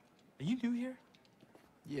 Are you new here?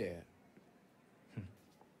 Yeah.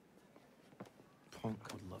 Punk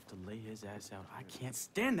would love to lay his ass out. I can't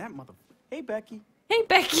stand that mother... Hey, Becky. Hey,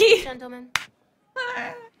 Becky. Gentlemen.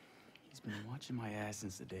 He's been watching my ass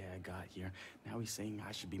since the day I got here. Now he's saying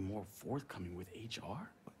I should be more forthcoming with HR?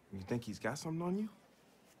 You think he's got something on you?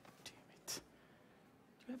 Damn it.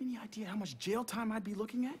 Do you have any idea how much jail time I'd be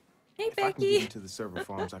looking at? Hey, If I can Becky. get into the server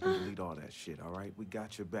farms, I can delete all that shit, all right? We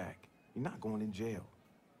got your back. You're not going in jail.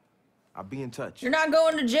 I'll be in touch. You're not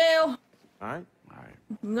going to jail. All right? All right.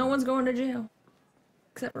 No one's going to jail.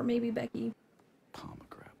 Except for maybe Becky.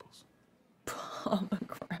 Pomegrapples.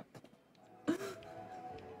 Pomegranate.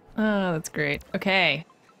 Oh, that's great. Okay.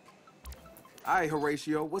 All right,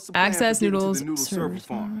 Horatio, what's the plan Access for getting noodles. to the noodle server servers.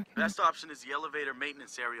 farm? Best option is the elevator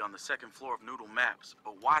maintenance area on the 2nd floor of Noodle Maps.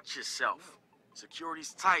 But watch yourself.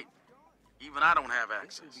 Security's tight. Even I don't have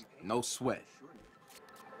access. No sweat.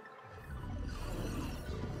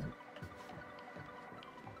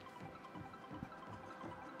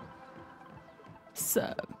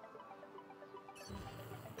 Sub.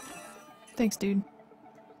 Thanks, dude.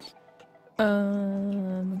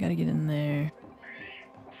 We gotta get in there.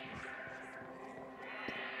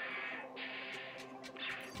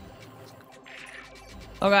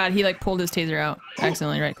 Oh god, he like pulled his taser out.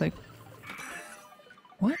 Accidentally right click.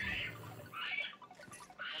 What?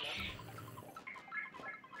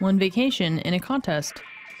 Won vacation in a contest.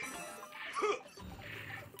 You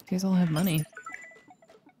guys all have money.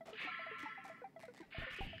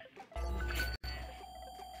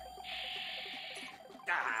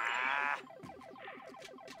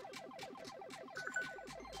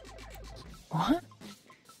 What?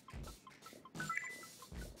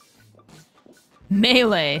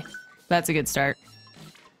 Melee. That's a good start.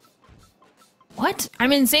 What?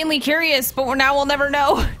 I'm insanely curious, but now we'll never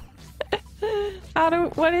know.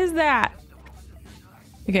 What is that?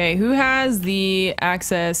 Okay, who has the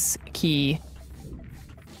access key?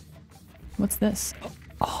 What's this?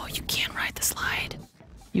 Oh, you can't ride the slide.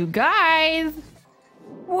 You guys!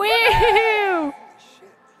 Woo!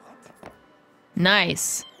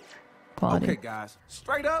 Nice. Quality. Okay, guys,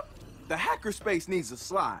 straight up, the hackerspace needs a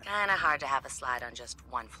slide. Kinda hard to have a slide on just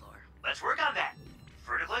one floor. Let's work on that.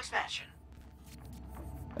 Vertical expansion.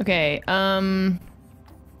 Okay,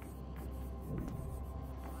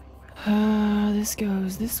 this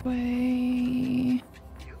goes this way.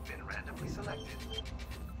 You've been randomly selected.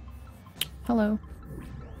 Hello.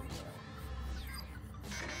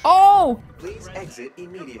 Oh! Please exit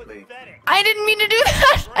immediately. I didn't mean to do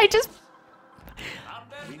that!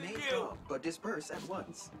 Remain calm, but disperse at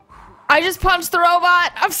once. I just punched the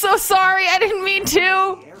robot! I'm so sorry, I didn't mean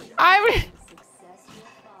to!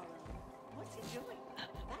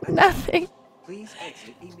 Nothing. Please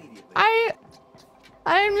exit immediately. I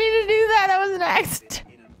didn't mean to do that, that was an accident.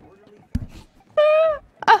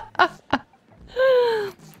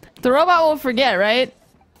 The robot will forget, right?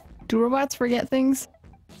 Do robots forget things?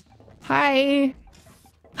 Hi.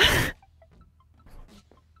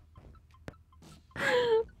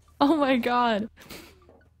 Oh my god.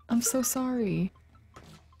 I'm so sorry.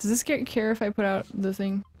 Does this care if I put out the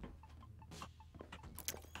thing?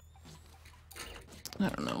 I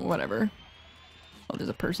don't know, whatever. Oh, there's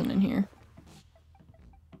a person in here.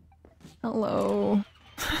 Hello.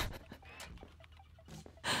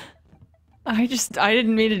 I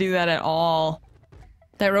didn't mean to do that at all.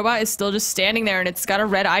 That robot is still just standing there and it's got a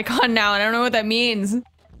red icon now and I don't know what that means.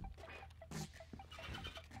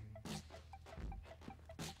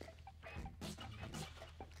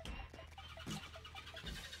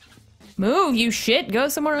 Move, you shit! Go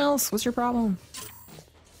somewhere else. What's your problem?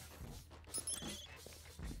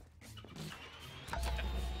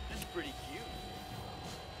 That's pretty cute.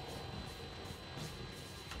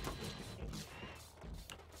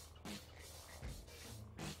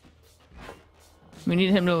 We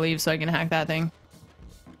need him to leave so I can hack that thing.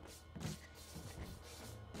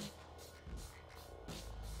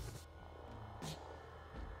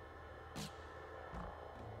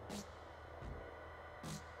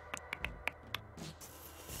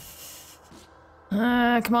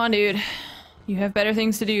 Come on, dude. You have better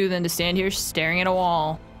things to do than to stand here staring at a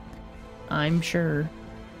wall. I'm sure.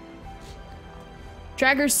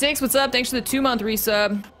 Tracker6, what's up? Thanks for the 2-month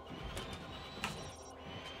resub.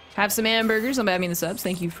 Have some hamburgers. I'm babbing the subs.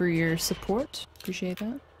 Thank you for your support. Appreciate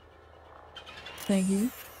that. Thank you.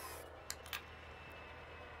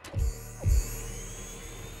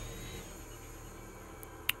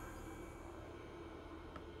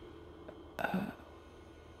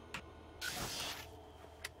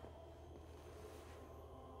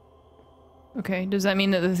 Okay, does that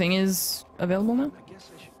mean that the thing is available now? I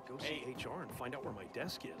guess I should go see HR and find out where my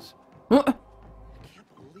desk is. What? I can't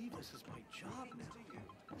believe this is my job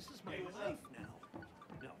now. This is my life now.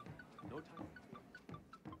 No time.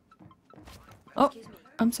 Oh,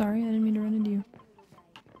 I'm sorry. I didn't mean to run into you.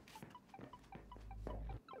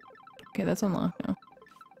 Okay, that's unlocked now.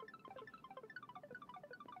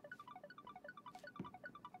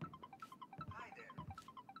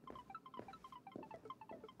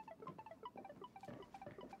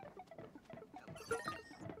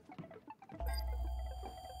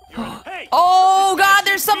 Oh god,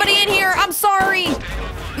 there's somebody in here! I'm sorry!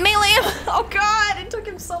 Melee! Oh god, it took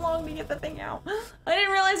him so long to get the thing out. I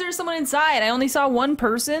didn't realize there was someone inside. I only saw one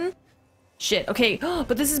person. Shit, okay,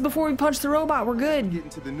 but this is before we punch the robot. We're good. Getting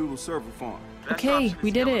to the noodle server farm. Okay,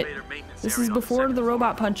 we did it. This is before the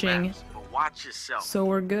robot punching. Watch yourself. So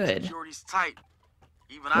we're good. Security's tight.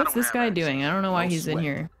 Even What's this guy doing? I don't know why he's in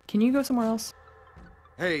here. Can you go somewhere else?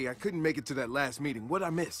 Hey, I couldn't make it to that last meeting. What'd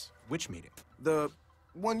I miss? Which meeting? The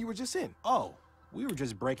one you were just in. Oh, we were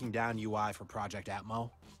just breaking down UI for Project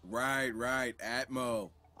Atmo. Right, Atmo.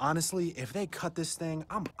 Honestly, if they cut this thing,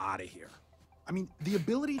 I'm out of here. I mean, the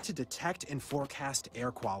ability to detect and forecast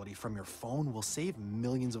air quality from your phone will save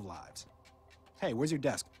millions of lives. Hey, where's your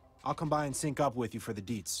desk? I'll come by and sync up with you for the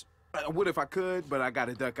deets. I would if I could, but I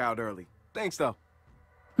gotta duck out early. Thanks, though.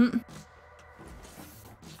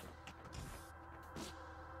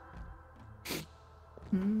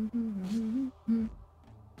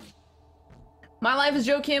 My life is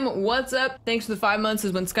Joe Kim. What's up? Thanks for the 5 months.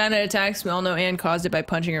 Is when Skynet attacks. We all know Anne caused it by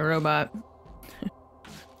punching a robot.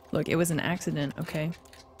 Look, it was an accident, okay?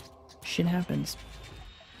 Shit happens.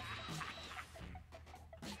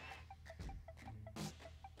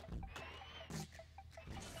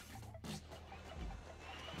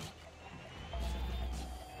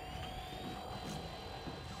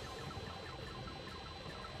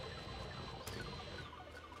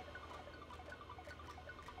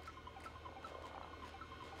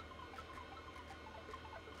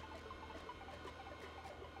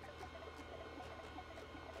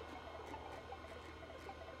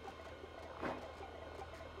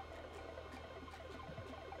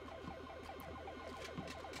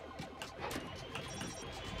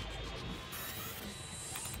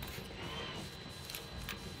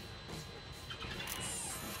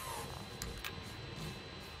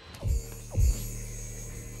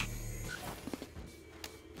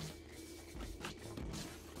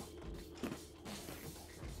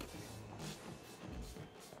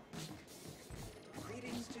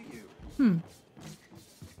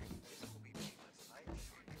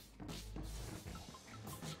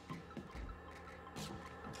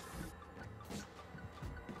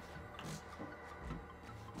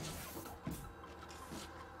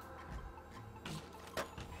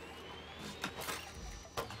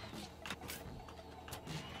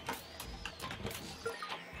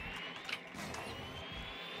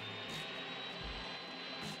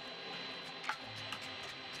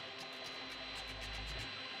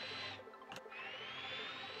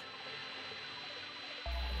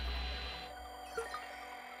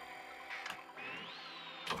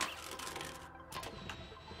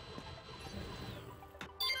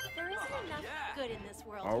 Good in this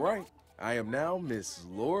world. All right. I am now Miss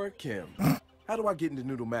Laura Kim. How do I get into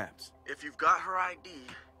Noodle Maps? If you've got her ID,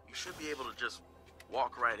 you should be able to just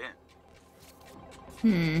walk right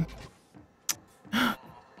in.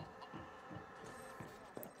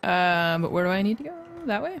 But where do I need to go?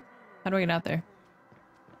 That way? How do I get out there?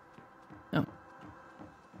 Oh.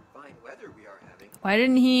 Fine weather we are having. Why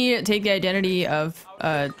didn't he take the identity of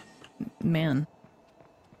man?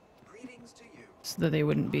 Greetings to you. So that they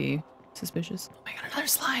wouldn't be suspicious. Oh my god, another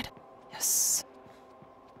slide. Yes.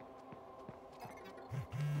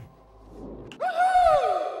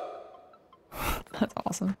 That's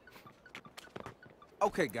awesome.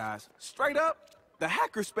 Okay, guys. Straight up, the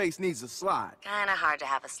hackerspace needs a slide. Kinda hard to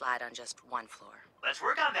have a slide on just one floor. Let's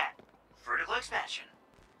work on that. Vertical expansion.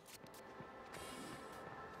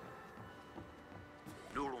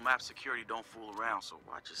 Noodle Map security don't fool around, so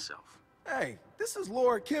watch yourself. Hey, this is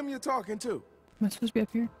Laura Kim you're talking to. Am I supposed to be up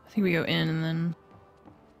here? I think we go in and then...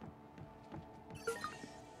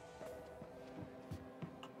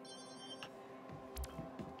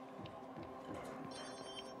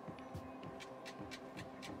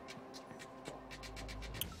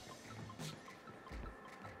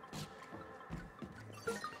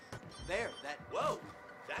 There, whoa,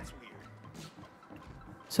 that's weird.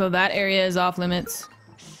 So that area is off limits.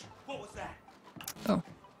 What was that? Oh,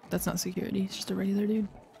 that's not security. It's just a regular dude.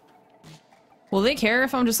 Will they care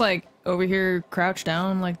if I'm just like over here crouched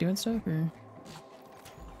down like doing stuff or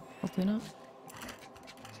hopefully not?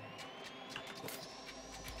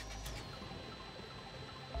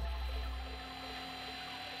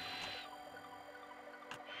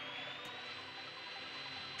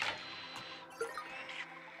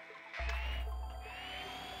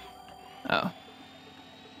 Oh.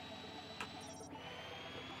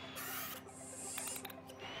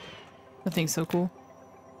 That thing's so cool.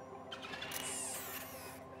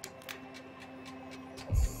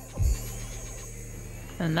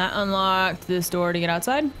 And that unlocked this door to get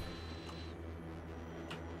outside.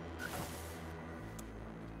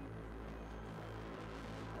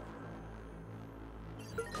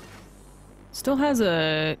 Still has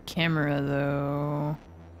a camera though.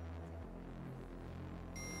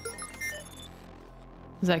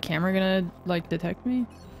 Is that camera gonna like detect me?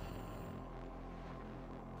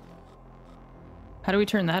 How do we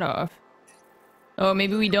turn that off? Oh,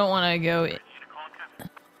 maybe we don't want to go.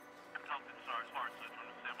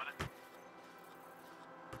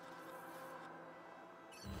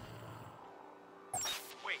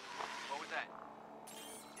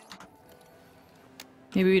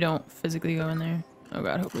 Maybe we don't physically go in there. Oh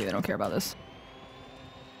god, hopefully they don't care about this.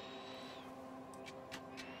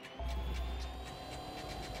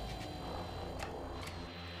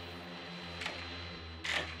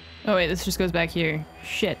 Oh wait, this just goes back here.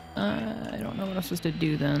 Shit. I don't know what I'm supposed to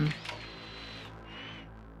do then.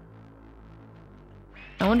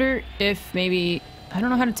 I wonder if maybe... I don't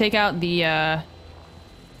know how to take out the, I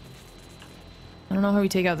don't know how we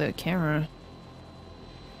take out the camera.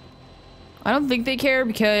 I don't think they care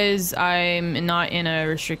because I'm not in a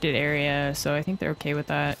restricted area, so I think they're okay with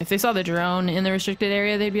that. If they saw the drone in the restricted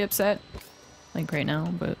area, they'd be upset. Like right now,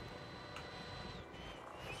 but...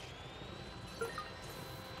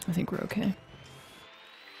 I think we're okay.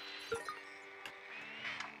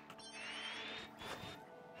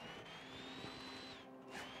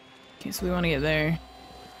 Okay, so we want to get there.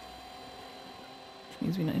 Which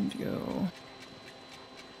means we need to go...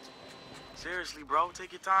 Seriously, bro,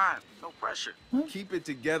 take your time. No pressure. Keep it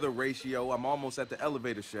together, Ratio. I'm almost at the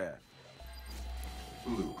elevator shaft.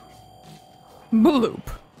 Bloop. Bloop.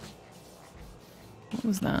 What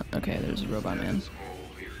was that? Okay, there's a robot man.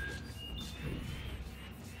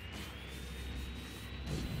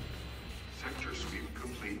 Sector sweep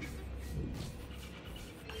complete.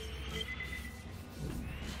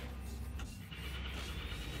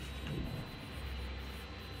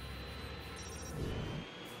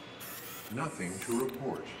 Nothing to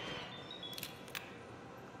report.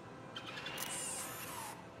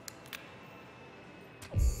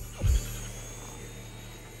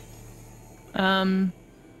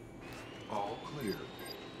 All clear.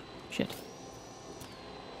 Shit.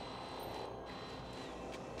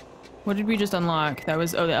 What did we just unlock? That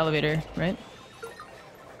was, oh, the elevator, right?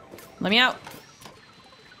 Let me out!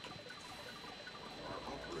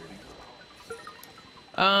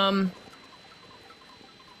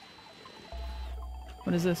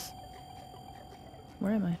 What is this?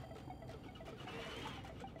 Where am I?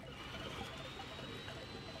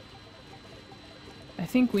 I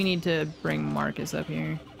think we need to bring Marcus up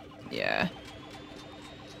here. Yeah.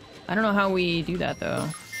 I don't know how we do that though.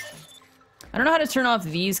 I don't know how to turn off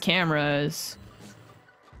these cameras.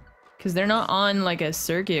 Because they're not on like a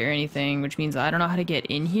circuit or anything, which means I don't know how to get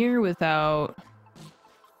in here without...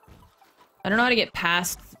 I don't know how to get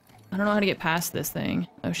past... I don't know how to get past this thing.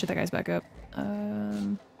 Oh shit, that guy's back up.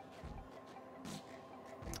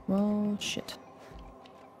 Well, shit.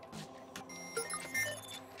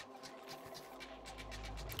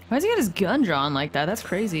 Why does he got his gun drawn like that? That's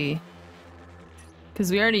crazy.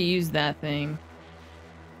 Because we already used that thing.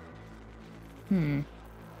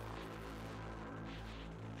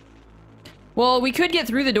 Well, we could get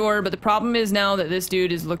through the door, but the problem is now that this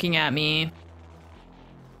dude is looking at me.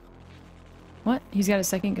 What? He's got a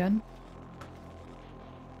second gun?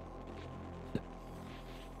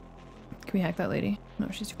 Can we hack that lady? No,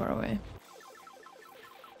 she's too far away.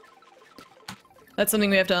 That's something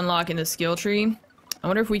we have to unlock in the skill tree. I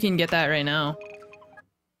wonder if we can get that right now.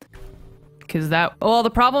 Because that... Well, the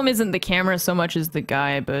problem isn't the camera so much as the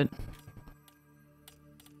guy, but...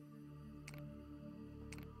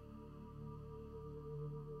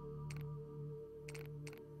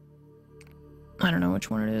 I don't know which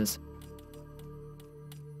one it is.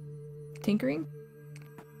 Tinkering?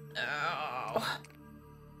 Oh.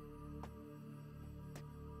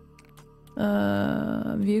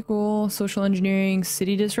 Vehicle, social engineering,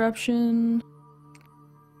 city disruption.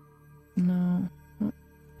 No.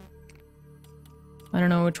 I don't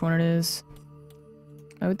know which one it is.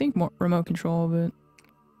 I would think more remote control, but...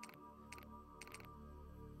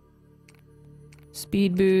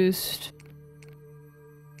 Speed boost.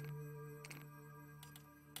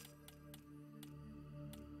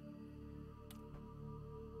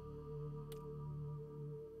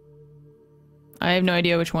 I have no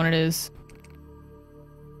idea which one it is.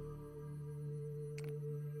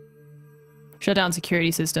 Shut down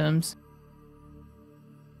security systems.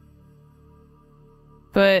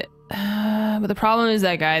 But the problem is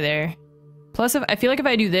that guy there. Plus, I feel like if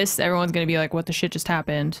I do this, everyone's gonna be like, what the shit just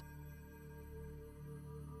happened?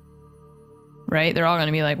 Right? They're all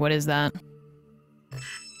gonna be like, what is that?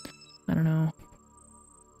 I don't know.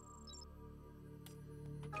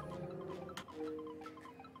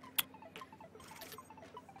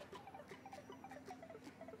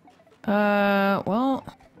 Well...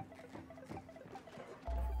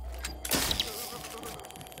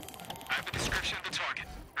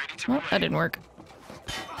 Well, that didn't work.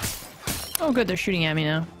 Oh good, they're shooting at me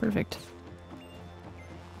now. Perfect.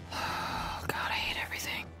 Oh god, I hate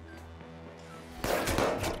everything.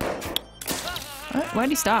 Why'd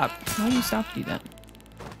he stop? Why did you stop to do that?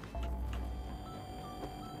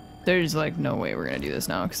 There's like no way we're gonna do this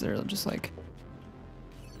now, because they're just like...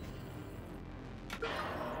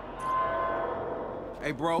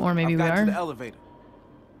 Hey bro, or maybe I've we got are. to the elevator.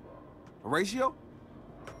 Horatio?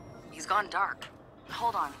 He's gone dark.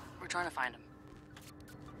 Hold on. We're trying to find him.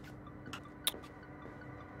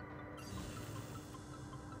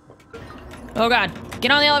 Oh god,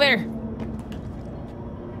 get on the elevator!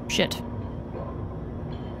 Shit.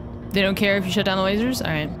 They don't care if you shut down the lasers?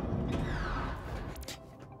 Alright.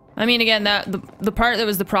 I mean, again, the part that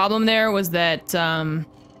was the problem there was that,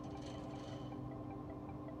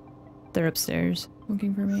 they're upstairs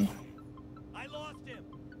looking for me. I lost him.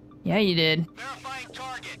 Yeah, you did. Verifying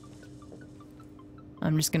target.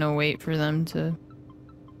 I'm just gonna wait for them to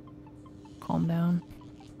calm down.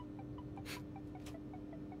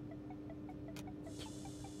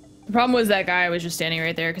 The problem was that guy was just standing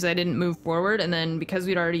right there because I didn't move forward, and then because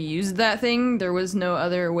we'd already used that thing, there was no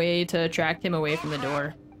other way to attract him away from the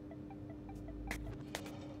door.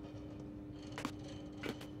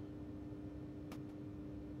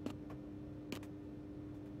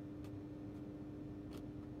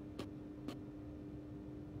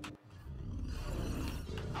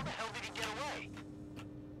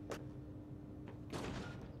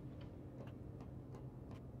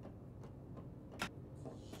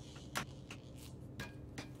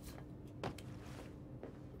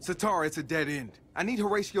 Satara, it's a dead end. I need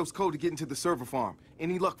Horatio's code to get into the server farm.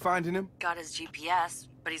 Any luck finding him? Got his GPS,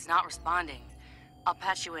 but he's not responding. I'll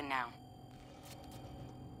patch you in now.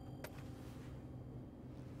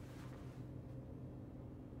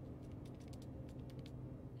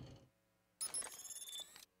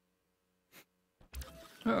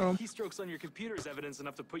 Uh-oh. Keystrokes on your computer is evidence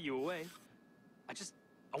enough to put you away.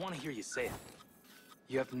 I want to hear you say it.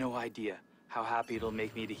 You have no idea how happy it'll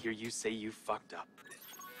make me to hear you say you fucked up.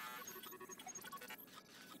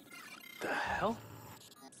 The hell?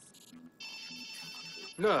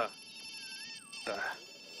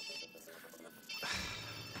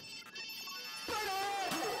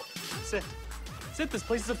 Sit, this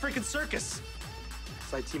place is a freaking circus!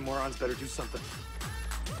 These IT morons better do something.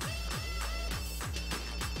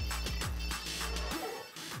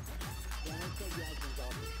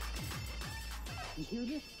 You hear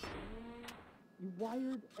this? You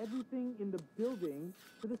wired everything in the building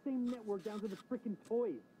to the same network down to the freaking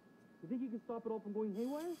toys. You think you can stop it all from going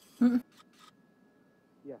haywire?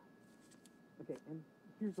 Yeah. Okay, and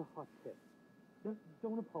here's a hot tip.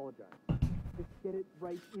 Don't apologize. Just get it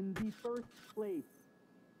right in the first place.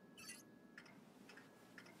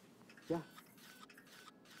 Yeah.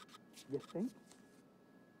 You think?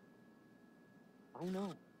 I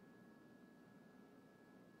know.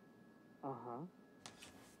 Uh-huh.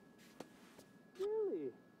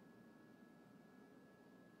 Really?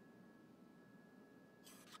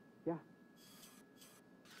 Yeah.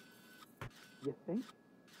 You think?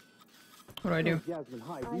 What do I do? Jasmine,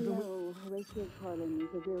 hi. I know. Horatio Carlin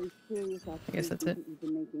is a very serious I guess that's it. that you've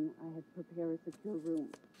been making. I had to prepare a secure room.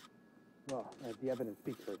 Well, the evidence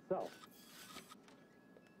speaks for itself.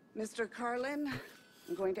 Mr. Carlin,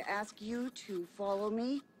 I'm going to ask you to follow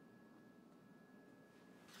me.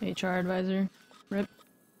 HR advisor. Rip.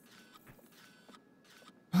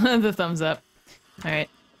 The thumbs up. Alright.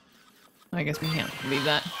 I guess we can't leave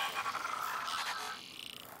that.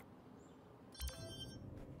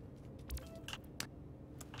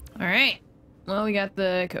 Alright. Well, we got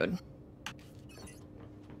the code.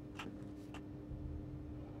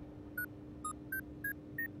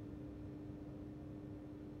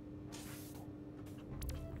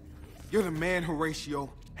 You're the man,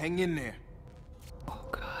 Horatio. Hang in there. Oh,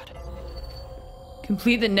 God.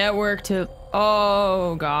 Complete the network to...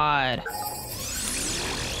 Oh, God.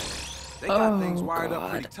 They got things wired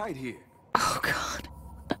up pretty tight here. Oh, God.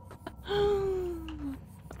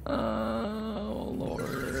 Oh,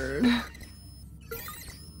 Lord.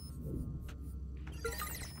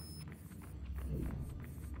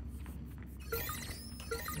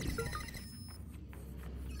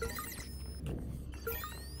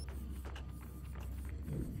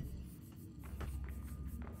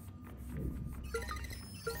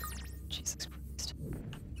 Jesus Christ.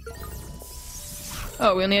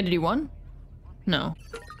 Oh, we only had to do one? No.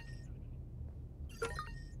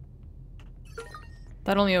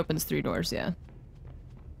 That only opens 3 doors, yeah.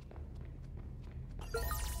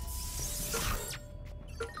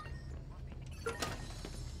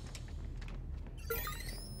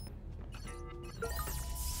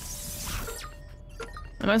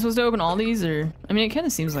 Am I supposed to open all these, or... I mean, it kind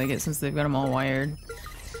of seems like it since they've got them all wired.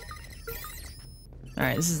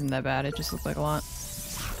 Alright, this isn't that bad. It just looks like a lot.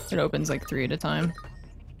 It opens like 3 at a time.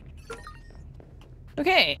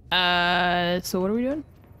 Okay, so what are we doing?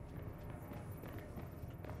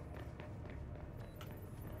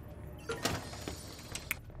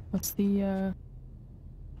 What's the,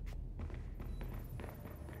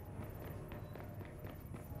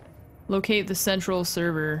 locate the central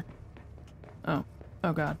server. Oh.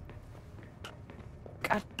 Oh, God.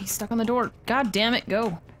 God, he's stuck on the door. God damn it,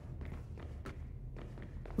 go.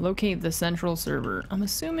 Locate the central server. I'm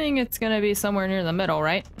assuming it's gonna be somewhere near the middle,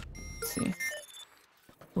 right? Let's see.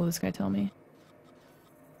 Will this guy tell me?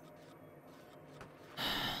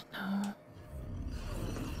 No.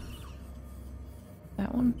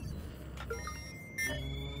 That one?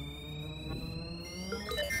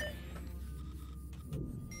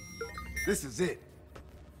 This is it.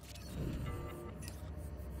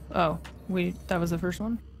 Oh, that was the first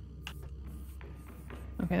one?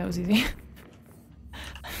 Okay, that was easy.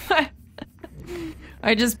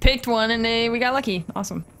 I just picked one and we got lucky.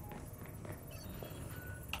 Awesome.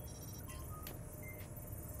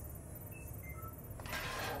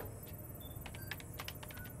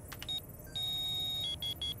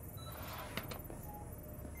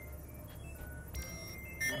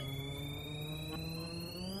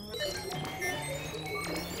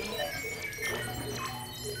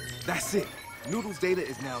 That's it. Noodle's data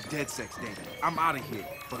is now DedSec's data. I'm out of here,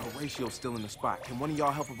 but Horatio's still in the spot. Can one of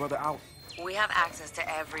y'all help a brother out? We have access to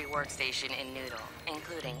every workstation in Noodle,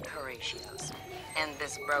 including Horatio's. And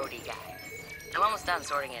this Brody guy. I'm almost done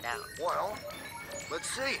sorting it out. Well, let's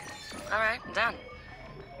see. All right, I'm done.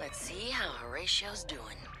 Let's see how Horatio's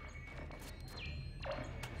doing.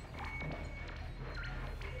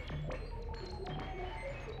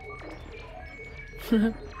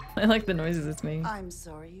 I like the noises it's making. I'm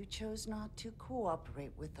sorry you chose not to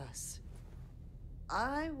cooperate with us.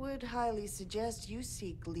 I would highly suggest you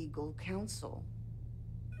seek legal counsel.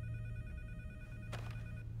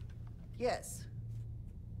 Yes.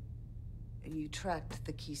 You tracked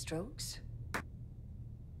the keystrokes?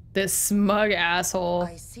 This smug asshole.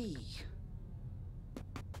 I see.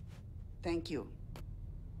 Thank you.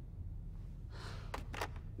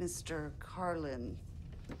 Mr. Carlin,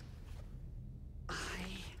 I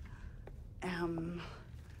am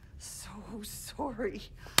so sorry.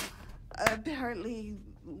 Apparently,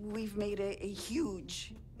 we've made a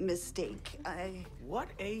huge mistake. What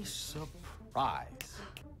a surprise.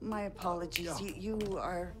 My apologies. You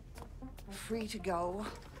are free to go.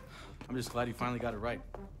 I'm just glad you finally got it right.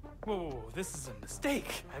 Whoa, this is a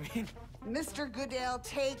mistake. I mean... Mr. Goodell,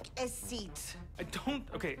 take a seat. I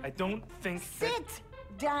don't think Sit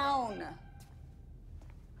down.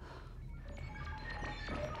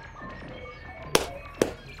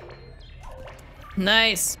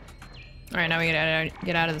 Nice. All right, now we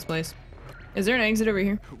get out of this place. Is there an exit over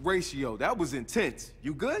here? Horatio, that was intense.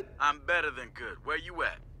 You good? I'm better than good. Where you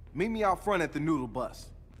at? Meet me out front at the Noodle bus.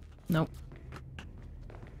 Nope.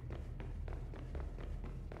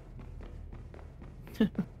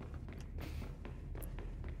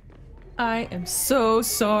 I am so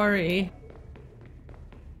sorry.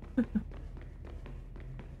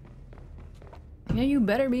 Yeah, you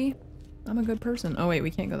better be. I'm a good person. Oh wait,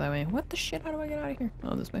 we can't go that way. What the shit? How do I get out of here?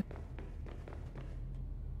 Oh, this way.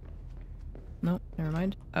 Nope, never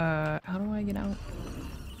mind. How do I get out?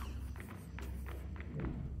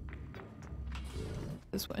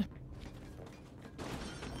 This way.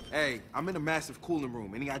 Hey, I'm in a massive cooling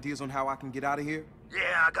room. Any ideas on how I can get out of here?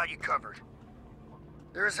 Yeah, I got you covered.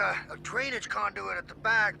 There's a drainage conduit at the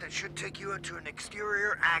back that should take you into an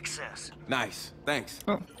exterior access. Nice, thanks.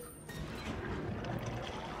 Oh.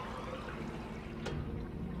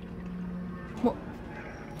 What?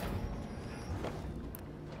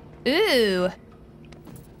 Ooh.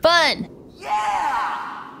 Fun!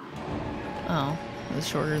 Yeah! Oh, it was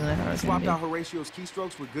shorter than I thought it was gonna Swapped be. out Horatio's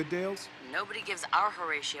keystrokes with Goodale's? Nobody gives our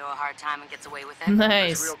Horatio a hard time and gets away with it.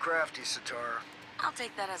 Nice. That's real crafty, Sitar. I'll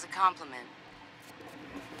take that as a compliment.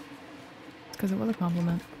 Because it was a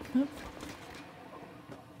compliment. Yep.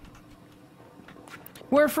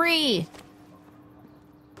 We're free!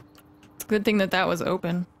 It's a good thing that was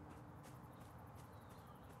open.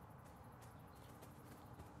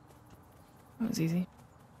 That was easy.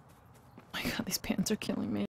 Oh my god, these pants are killing me.